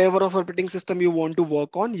flavor of operating system you want to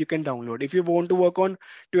work on. You can download. If you want to work on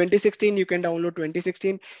 2016, you can download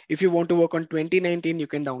 2016. If you want to work on 2019, you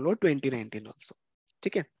can download 2019 also.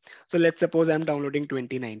 Okay. So let's suppose I'm downloading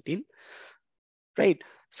 2019, right?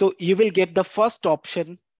 So you will get the first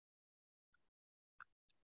option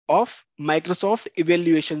of Microsoft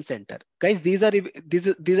Evaluation Center. Guys, these are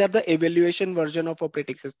the evaluation version of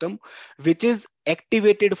operating system, which is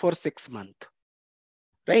activated for 6 months.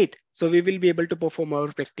 Right. So we will be able to perform our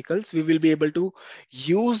practicals. We will be able to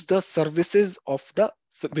use the services of the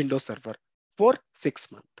Windows Server for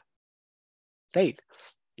 6 months. Right.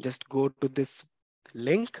 Just go to this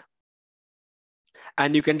link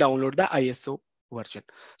and you can download the ISO version.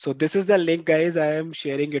 So this is the link, guys. I am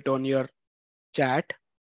sharing it on your chat.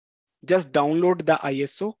 Just download the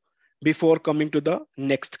ISO before coming to the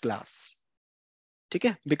next class.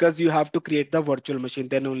 Okay? Because you have to create the virtual machine,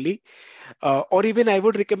 then only, or even I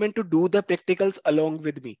would recommend to do the practicals along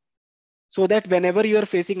with me, so that whenever you are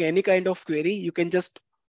facing any kind of query, you can just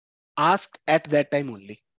ask at that time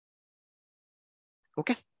only.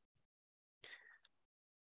 Okay.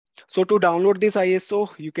 So to download this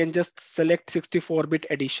ISO, you can just select 64-bit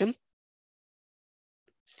edition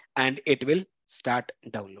and it will start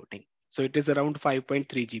downloading. So it is around 5.3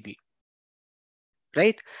 GB.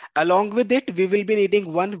 Right. Along with it, we will be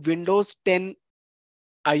needing one Windows 10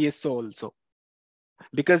 ISO also.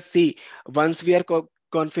 Because see, once we are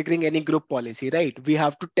configuring any group policy, right, we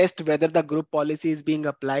have to test whether the group policy is being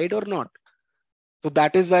applied or not. So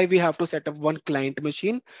that is why we have to set up one client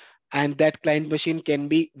machine, and that client machine can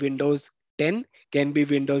be Windows 10, can be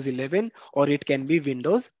Windows 11, or it can be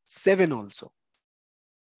Windows 7 also.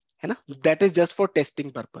 That is just for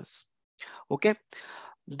testing purpose. Okay.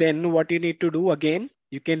 Then what you need to do again,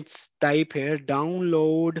 you can type here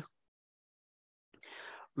download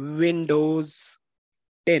Windows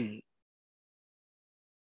 10.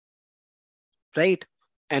 Right.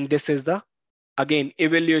 And this is the, again,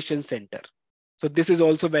 evaluation center. So this is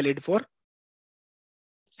also valid for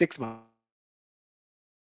 6 months.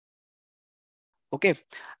 Okay.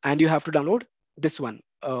 And you have to download this one,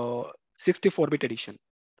 64-bit edition,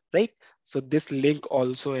 right? So this link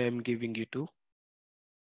also I am giving you to.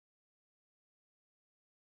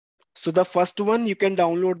 So the first one, you can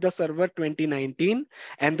download the server 2019,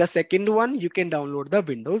 and the second one, you can download the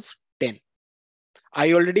Windows 10.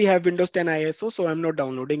 I already have Windows 10 ISO, so I'm not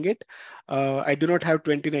downloading it. I do not have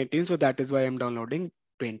 2019, so that is why I'm downloading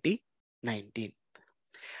 2019.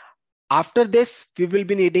 After this, we will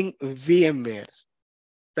be needing VMware,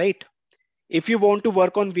 right? If you want to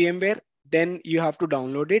work on VMware, then you have to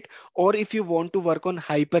download it. Or if you want to work on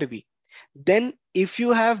Hyper-V, then if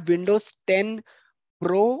you have Windows 10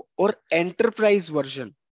 Pro or Enterprise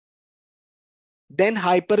version, then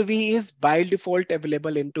Hyper-V is by default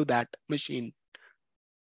available into that machine.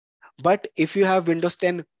 But if you have Windows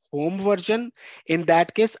 10 Home version, in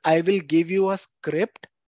that case, I will give you a script,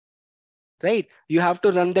 right? You have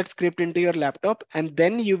to run that script into your laptop, and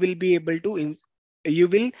then you will be able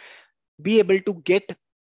to get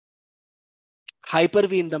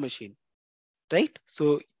Hyper-V in the machine, right?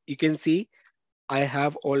 So you can see I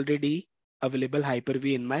have already available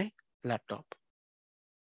Hyper-V in my laptop.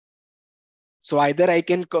 So either I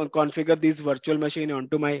can configure this virtual machine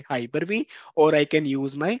onto my Hyper-V, or I can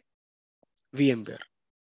use my VMware.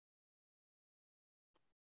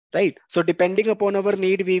 Right. So depending upon our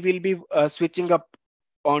need, we will be switching up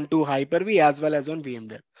onto Hyper-V as well as on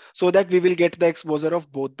VMware, so that we will get the exposure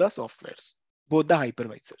of both the softwares, both the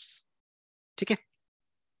hypervisors. Okay.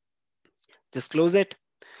 Just close it.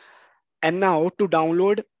 And now to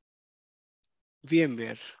download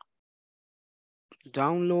VMware.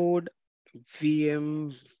 Download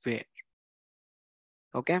VMware.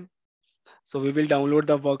 Okay. So we will download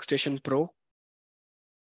the Workstation Pro.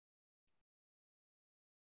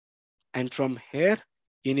 And from here,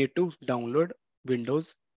 you need to download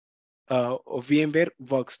Windows VMware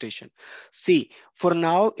Workstation. See, for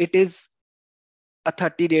now, it is a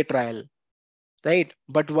 30-day trial, right?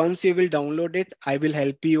 But once you will download it, I will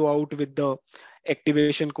help you out with the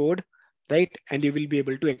activation code, right? And you will be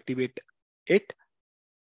able to activate it,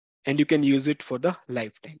 and you can use it for the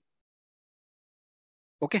lifetime.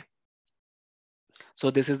 Okay.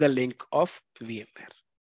 So this is the link of VMware.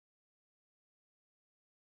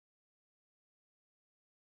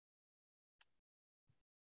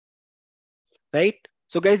 Right.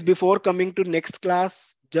 So guys, before coming to next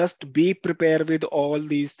class, just be prepared with all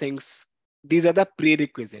these things. These are the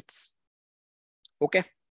prerequisites. Okay.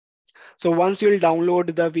 So once you'll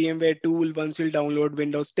download the VMware tool, once you'll download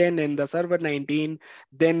Windows 10 and the Server 19,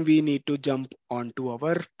 then we need to jump onto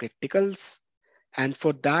our practicals. And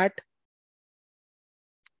for that,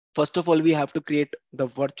 first of all, we have to create the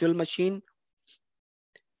virtual machine.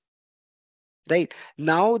 Right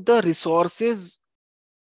now, the resources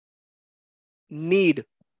need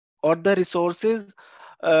or the resources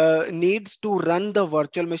needs to run the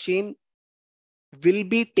virtual machine will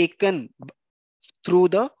be taken through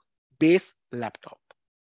the base laptop.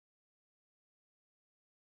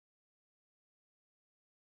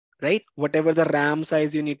 Right? Whatever the RAM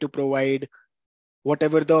size you need to provide,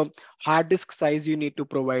 whatever the hard disk size you need to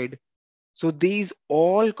provide. So these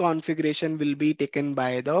all configuration will be taken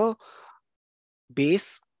by the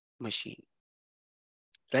base machine,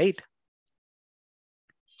 right?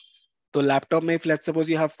 So laptop may, if let's suppose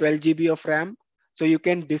you have 12 GB of RAM, so you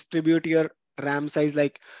can distribute your RAM size,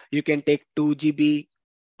 like you can take 2 GB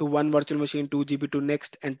to one virtual machine, 2 GB to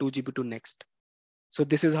next, and 2 GB to next. So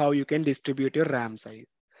this is how you can distribute your RAM size.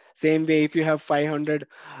 Same way, if you have 500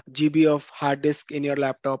 GB of hard disk in your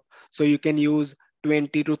laptop, so you can use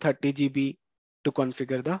 20 to 30 GB to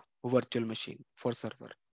configure the virtual machine for server.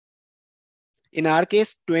 In our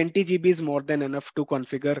case, 20 GB is more than enough to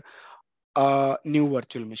configure a new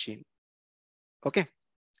virtual machine. Okay,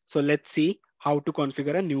 so let's see how to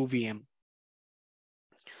configure a new VM.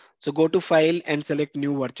 So go to File and select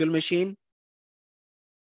New Virtual Machine.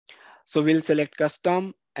 So we'll select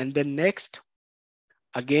Custom and then Next.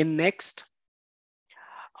 Again, Next.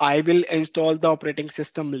 I will install the operating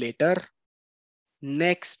system later.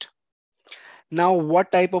 Next. Now,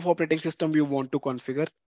 what type of operating system you want to configure?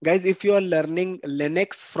 Guys, if you are learning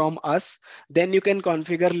Linux from us, then you can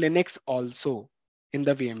configure Linux also in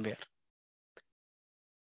the VMware.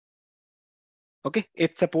 Okay,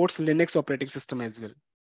 it supports Linux operating system as well.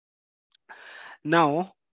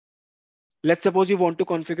 Now, let's suppose you want to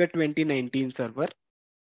configure 2019 server.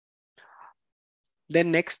 Then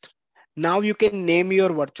next, now you can name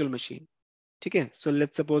your virtual machine. Okay, so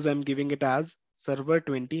let's suppose I'm giving it as server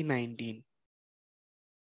 2019.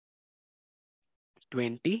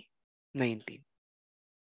 2019.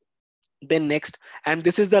 Then next, and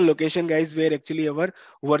this is the location, guys, where actually our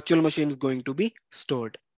virtual machine is going to be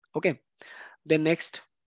stored. Okay, then next,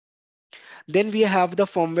 then we have the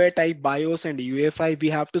firmware type BIOS and UEFI. We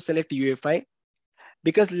have to select UEFI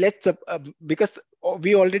because because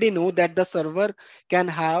we already know that the server can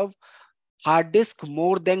have hard disk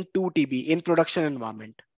more than 2 TB in production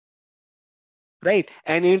environment. Right,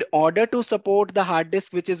 and in order to support the hard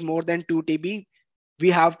disk which is more than 2 TB, we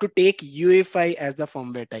have to take UEFI as the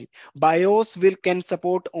firmware type. BIOS can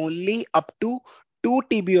support only up to 2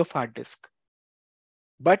 TB of hard disk.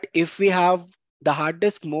 But if we have the hard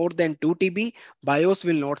disk more than 2 TB, BIOS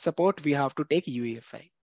will not support. We have to take UEFI,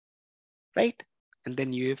 right? And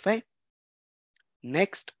then UEFI.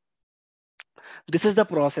 Next, this is the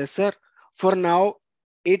processor. For now,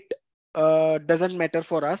 it doesn't matter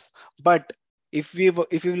for us. But if we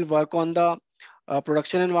will work on the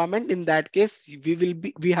production environment, in that case,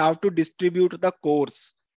 we have to distribute the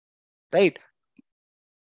cores, right?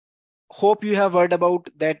 Hope you have heard about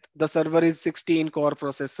that the server is 16 core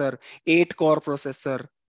processor, 8 core processor,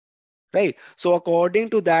 right? So according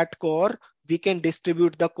to that core, we can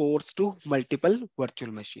distribute the cores to multiple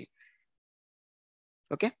virtual machine.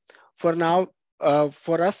 Okay, for now,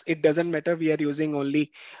 for us, it doesn't matter. We are using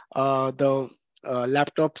only the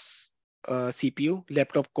laptop's CPU,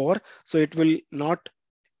 laptop core. So it will not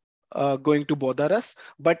going to bother us.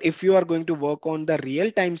 But if you are going to work on the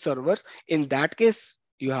real-time servers, in that case,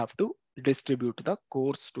 you have to distribute the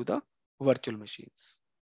cores to the virtual machines.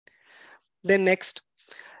 Then next,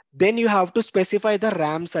 then you have to specify the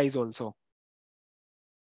RAM size also.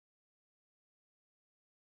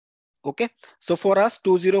 Okay, so for us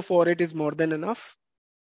 2048 is more than enough,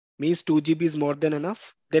 means 2 GB is more than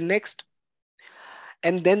enough. Then next,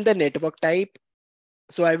 and then the network type.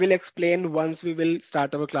 So I will explain once we will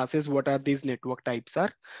start our classes what are these network types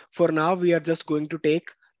are. For now, we are just going to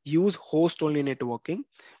use host only networking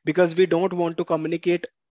because we don't want to communicate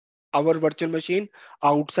our virtual machine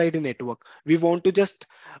outside a network. We want to just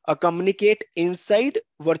communicate inside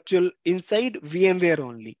VMware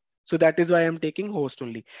only. So that is why I'm taking host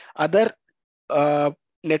only. Other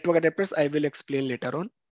network adapters I will explain later on.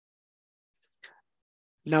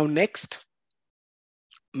 Now next,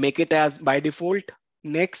 make it as by default.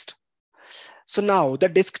 Next. So now the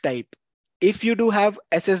disk type. If you do have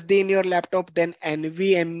SSD in your laptop, then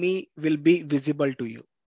NVMe will be visible to you.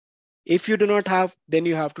 If you do not have, then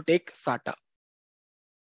you have to take SATA.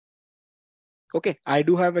 Okay, I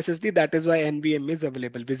do have SSD. That is why NVMe is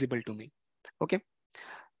available, visible to me. Okay.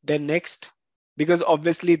 Then next, because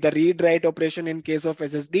obviously the read write operation in case of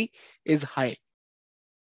SSD is high.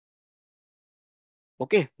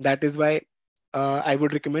 Okay, that is why I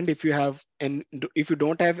would recommend if you have if you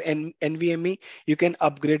don't have NVMe, you can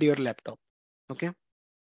upgrade your laptop. Okay.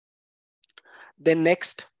 Then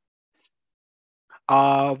next,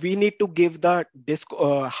 we need to give the disk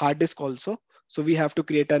hard disk also. So we have to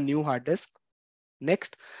create a new hard disk.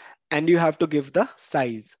 Next, and you have to give the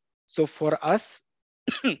size. So for us,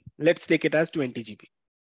 let's take it as 20 GB.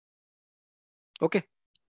 Okay.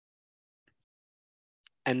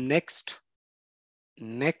 And next,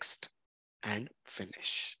 and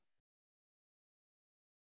finish.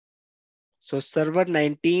 So server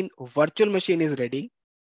 19 virtual machine is ready.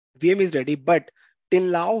 VM is ready, but till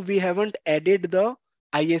now we haven't added the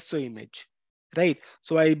ISO image, right?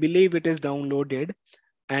 So I believe it is downloaded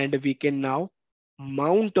and we can now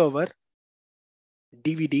mount our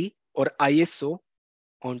DVD or ISO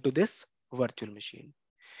onto this virtual machine.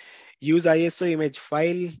 Use ISO image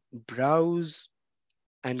file, browse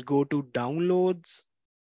and go to downloads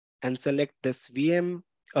and select this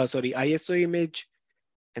ISO image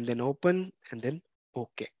and then open and then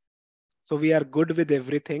OK. So we are good with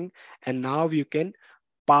everything. And now you can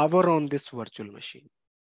power on this virtual machine.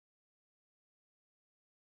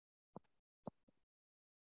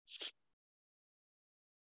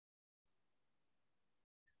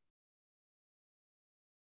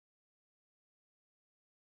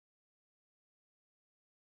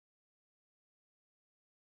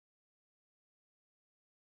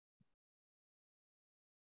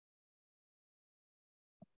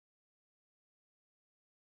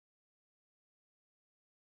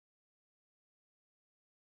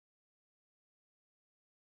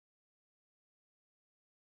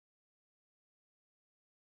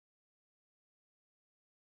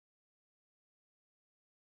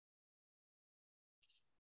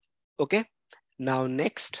 Okay. Now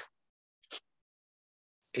next,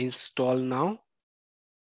 install now.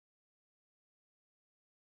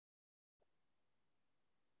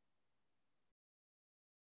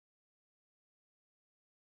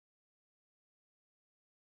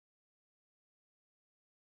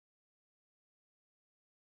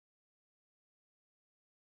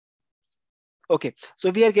 Okay, so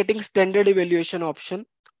we are getting standard evaluation option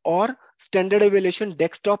or standard evaluation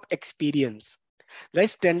desktop experience. Right,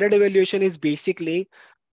 standard evaluation is basically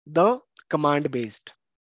the command based.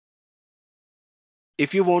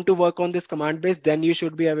 If you want to work on this command based, then you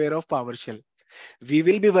should be aware of PowerShell. We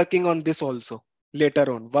will be working on this also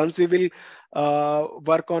later on. Once we will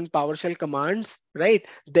work on PowerShell commands, right?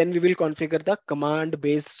 Then we will configure the command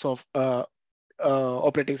based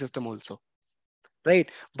operating system also.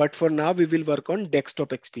 Right, but for now we will work on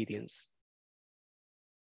desktop experience.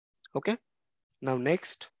 Okay, now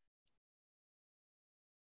next,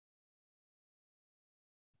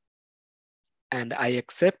 and I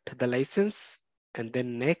accept the license, and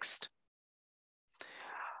then next,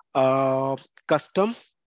 custom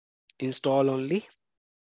install only,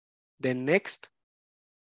 then next,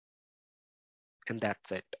 and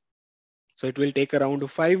that's it. So it will take around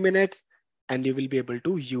 5 minutes and you will be able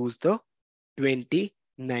to use the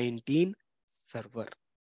 2019 server.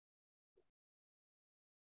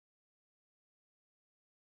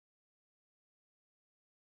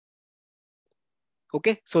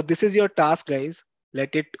 Okay, so this is your task, guys.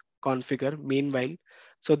 Let it configure meanwhile.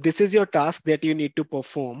 So this is your task that you need to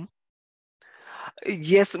perform.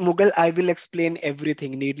 Yes, Mughal, I will explain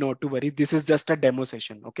everything. Need not to worry. This is just a demo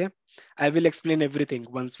session. Okay, I will explain everything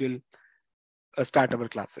once we'll start our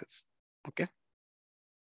classes. Okay.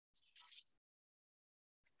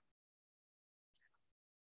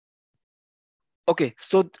 Okay,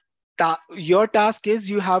 so your task is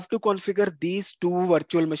you have to configure these two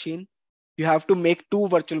virtual machine. You have to make two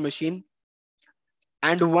virtual machine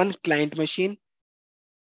and one client machine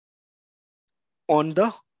on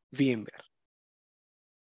the VMware.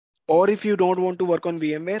 Or if you don't want to work on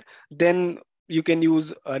VMware, then you can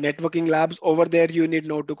use networking labs. Over there, you need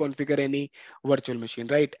not to configure any virtual machine,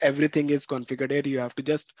 right? Everything is configured here. You have to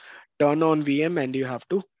just turn on VM and you have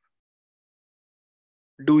to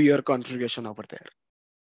do your configuration over there.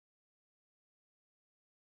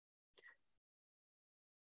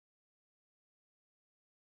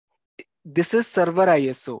 This is server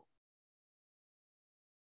ISO,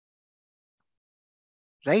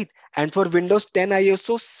 right? And for Windows 10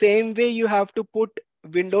 ISO, same way you have to put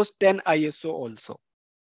Windows 10 ISO also.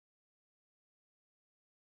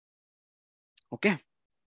 Okay.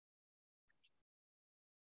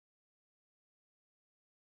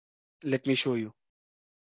 Let me show you.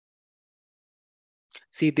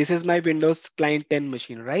 See, this is my Windows Client 10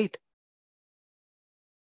 machine, right?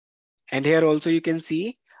 And here also you can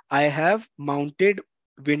see I have mounted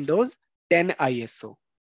Windows 10 ISO.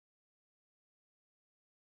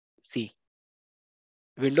 See,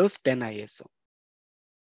 Windows 10 ISO.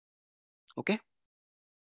 Okay.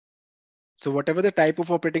 So whatever the type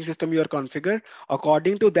of operating system you are configured,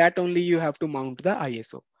 according to that only you have to mount the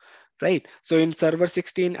ISO, right? So in server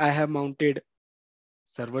 16, I have mounted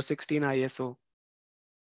server 16 ISO.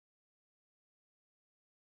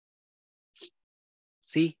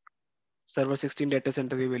 See, server 16 data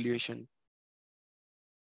center evaluation.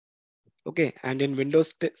 Okay, and in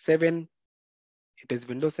Windows 7, it is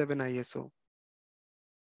Windows 7 ISO.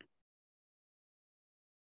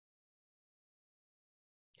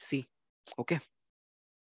 See, okay.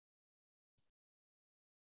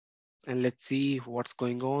 And let's see what's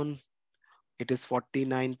going on. It is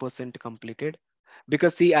 49% completed.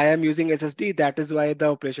 Because see, I am using SSD, that is why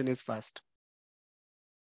the operation is fast.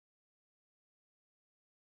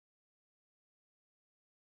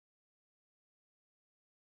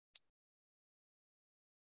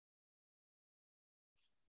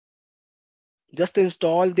 Just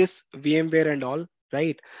install this VMware and all,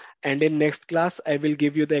 right? And in next class, I will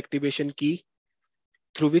give you the activation key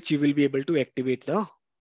through which you will be able to activate the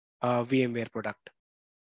VMware product.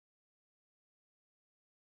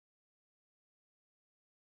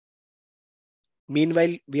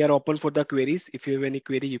 Meanwhile, we are open for the queries. If you have any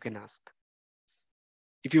query, you can ask.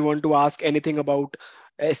 If you want to ask anything about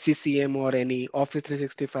SCCM or any Office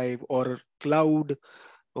 365 or cloud,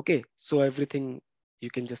 okay, so everything you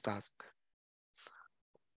can just ask.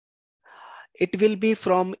 It will be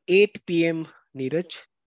from 8 p.m. Neeraj.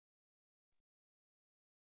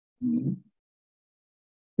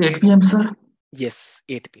 8 p.m. sir? Yes,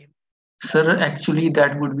 8 p.m. Sir, actually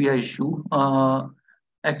that would be an issue.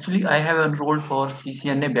 Actually, I have enrolled for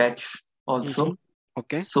CCNA batch also.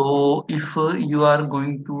 Okay. So if you are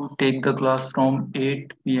going to take the class from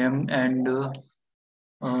 8 p.m. and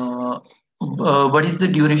what is the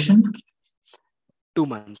duration? 2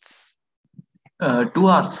 months. 2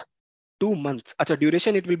 hours. 2 months. Acha,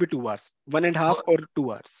 duration it will be 2 hours. 1.5 or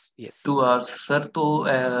 2 hours. Yes. 2 hours, sir. So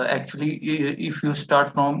actually, if you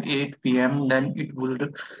start from 8 p.m., then it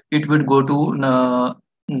would go to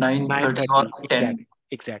 9:30 or 9:30. 10.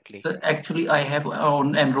 Exactly. So actually, I have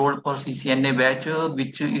enrolled for CCNA batch,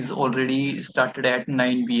 which is already started at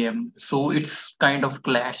 9 p.m. So it's kind of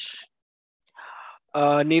clash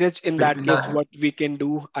Neeraj, in that between case, the. what we can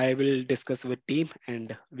do, I will discuss with team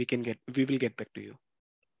and we will get back to you.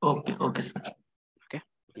 Okay, okay, sir. Okay.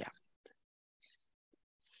 Yeah.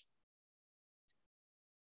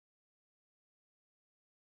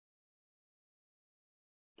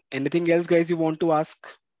 Anything else, guys, you want to ask?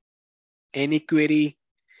 Any query?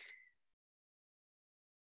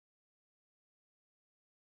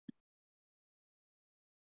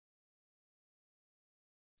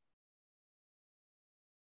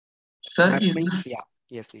 Sir, is Happening? this Yeah.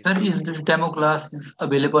 Yes, sir, Neeraj. is this demo class is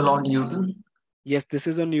available on YouTube? Yes, this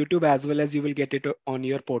is on YouTube as well as you will get it on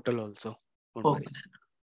your portal also. Don't worry. Okay, sir.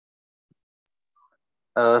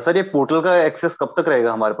 Sir ये portal का access कब तक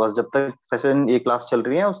रहेगा हमारे पास, जब तक session ये class चल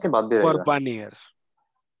रही है उसके बाद भी For रहेगा? 1 year.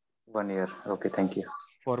 1 year. Okay, thank you.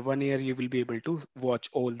 For 1 year, you will be able to watch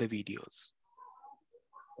all the videos.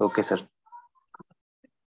 Okay, sir.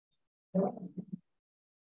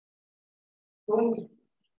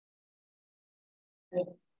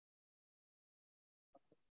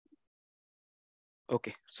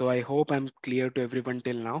 Okay, so I hope I'm clear to everyone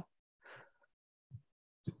till now.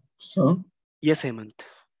 Sir, Yes, Hemant.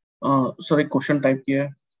 sorry, question type किया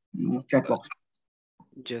है chat box.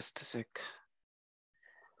 Just a sec.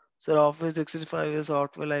 Sir, Office 365 is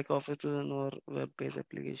software like Office 2000 or web-based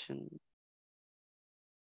application.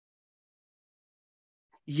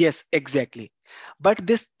 Yes, exactly. But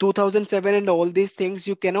this 2007 and all these things,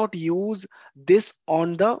 you cannot use this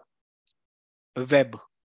on the web,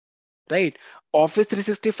 right? Office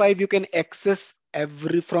 365, you can access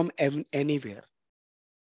from anywhere.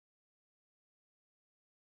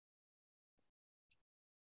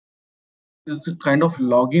 It's a kind of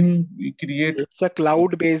login we create. It's a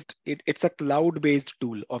cloud-based. It's a cloud-based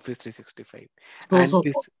tool, Office 365, So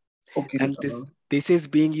okay. and this is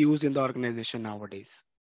being used in the organization nowadays.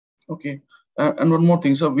 Okay. And one more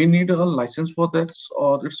thing. So we need a license for that,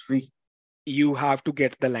 or it's free? You have to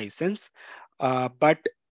get the license, but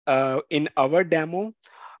in our demo,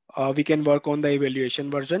 we can work on the evaluation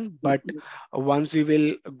version. But once we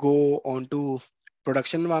will go on to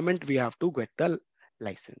production environment, we have to get the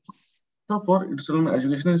license. So for Itself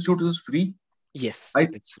Education Institute is free? Yes,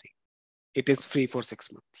 it is free. It is free for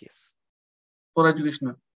 6 months. Yes. For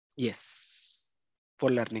educational. Yes, for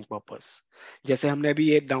learning purpose. जैसे हमने अभी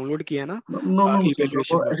ये download किया ना No, sir. evaluation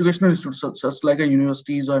For version. educational institutes, such like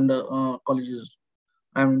universities and colleges,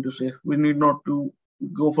 I mean to say, we need not to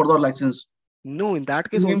go for the license. No, in that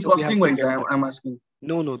case In also we have costing to wise, get the I'm license. asking.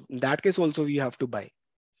 No, in that case also you have to buy.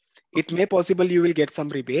 It may possible you will get some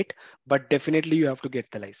rebate, but definitely you have to get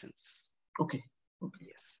the license. Okay.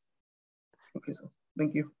 Yes. Okay, sir.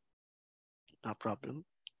 Thank you. No problem.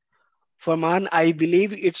 Farman, I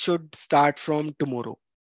believe it should start from tomorrow.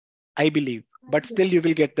 I believe, but still you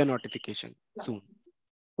will get the notification soon.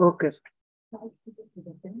 Okay.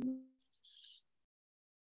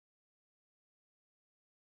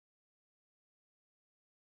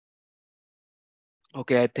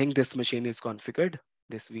 Okay, I think this machine is configured,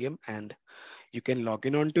 this VM, and you can log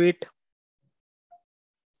in onto it.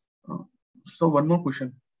 So one more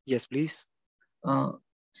question. Yes, please.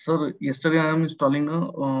 Sir, yesterday I am installing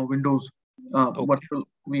Windows Okay. virtual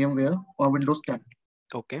VMware or Windows 10.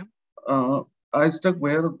 Okay. I stuck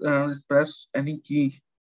where press any key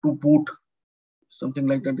to boot, something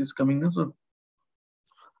like that is coming now, sir.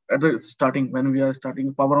 At the starting, when we are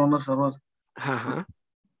starting power on the server.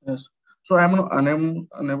 Yes. So I'm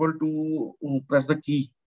unable to press the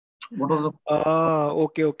key. What was the?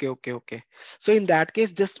 Okay. So in that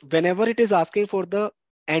case, just whenever it is asking for the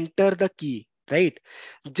enter the key, right?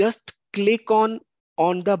 Just click on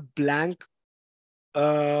the blank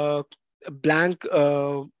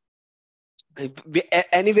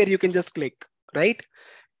anywhere you can just click, right?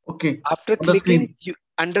 Okay. After On the clicking screen. you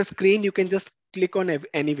under screen, you can just click on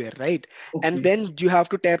anywhere, right? Okay. And then you have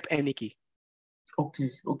to tap any key.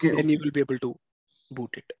 Okay. Then you will be able to boot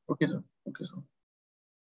it. Okay, sir. Okay, sir.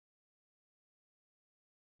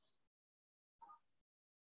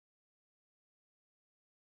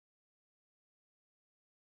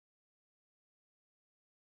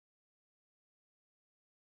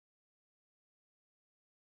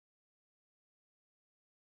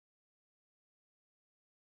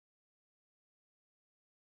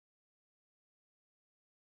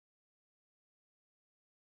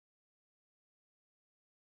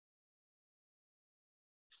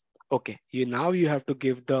 Okay, now you have to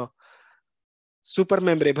give the super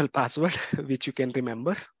memorable password which you can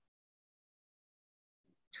remember.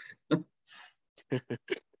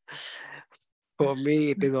 For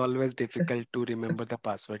me, it is always difficult to remember the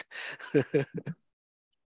password.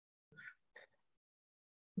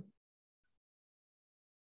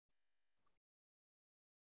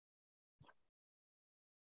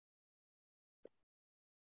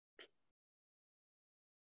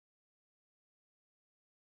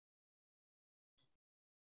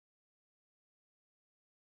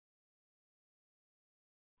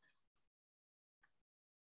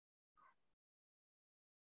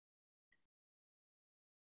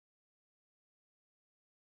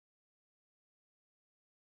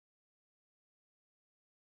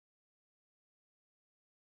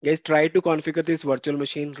 Guys, try to configure this virtual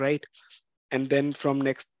machine, right? And then from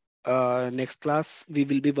next class, we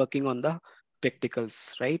will be working on the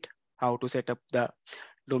practicals, right? How to set up the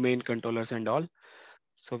domain controllers and all.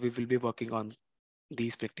 So we will be working on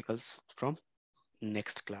these practicals from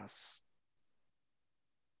next class.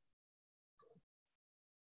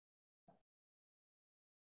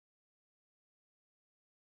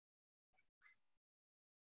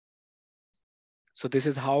 So this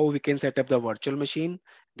is how we can set up the virtual machine.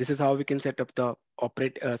 This is how we can set up the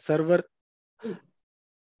server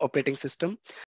operating system.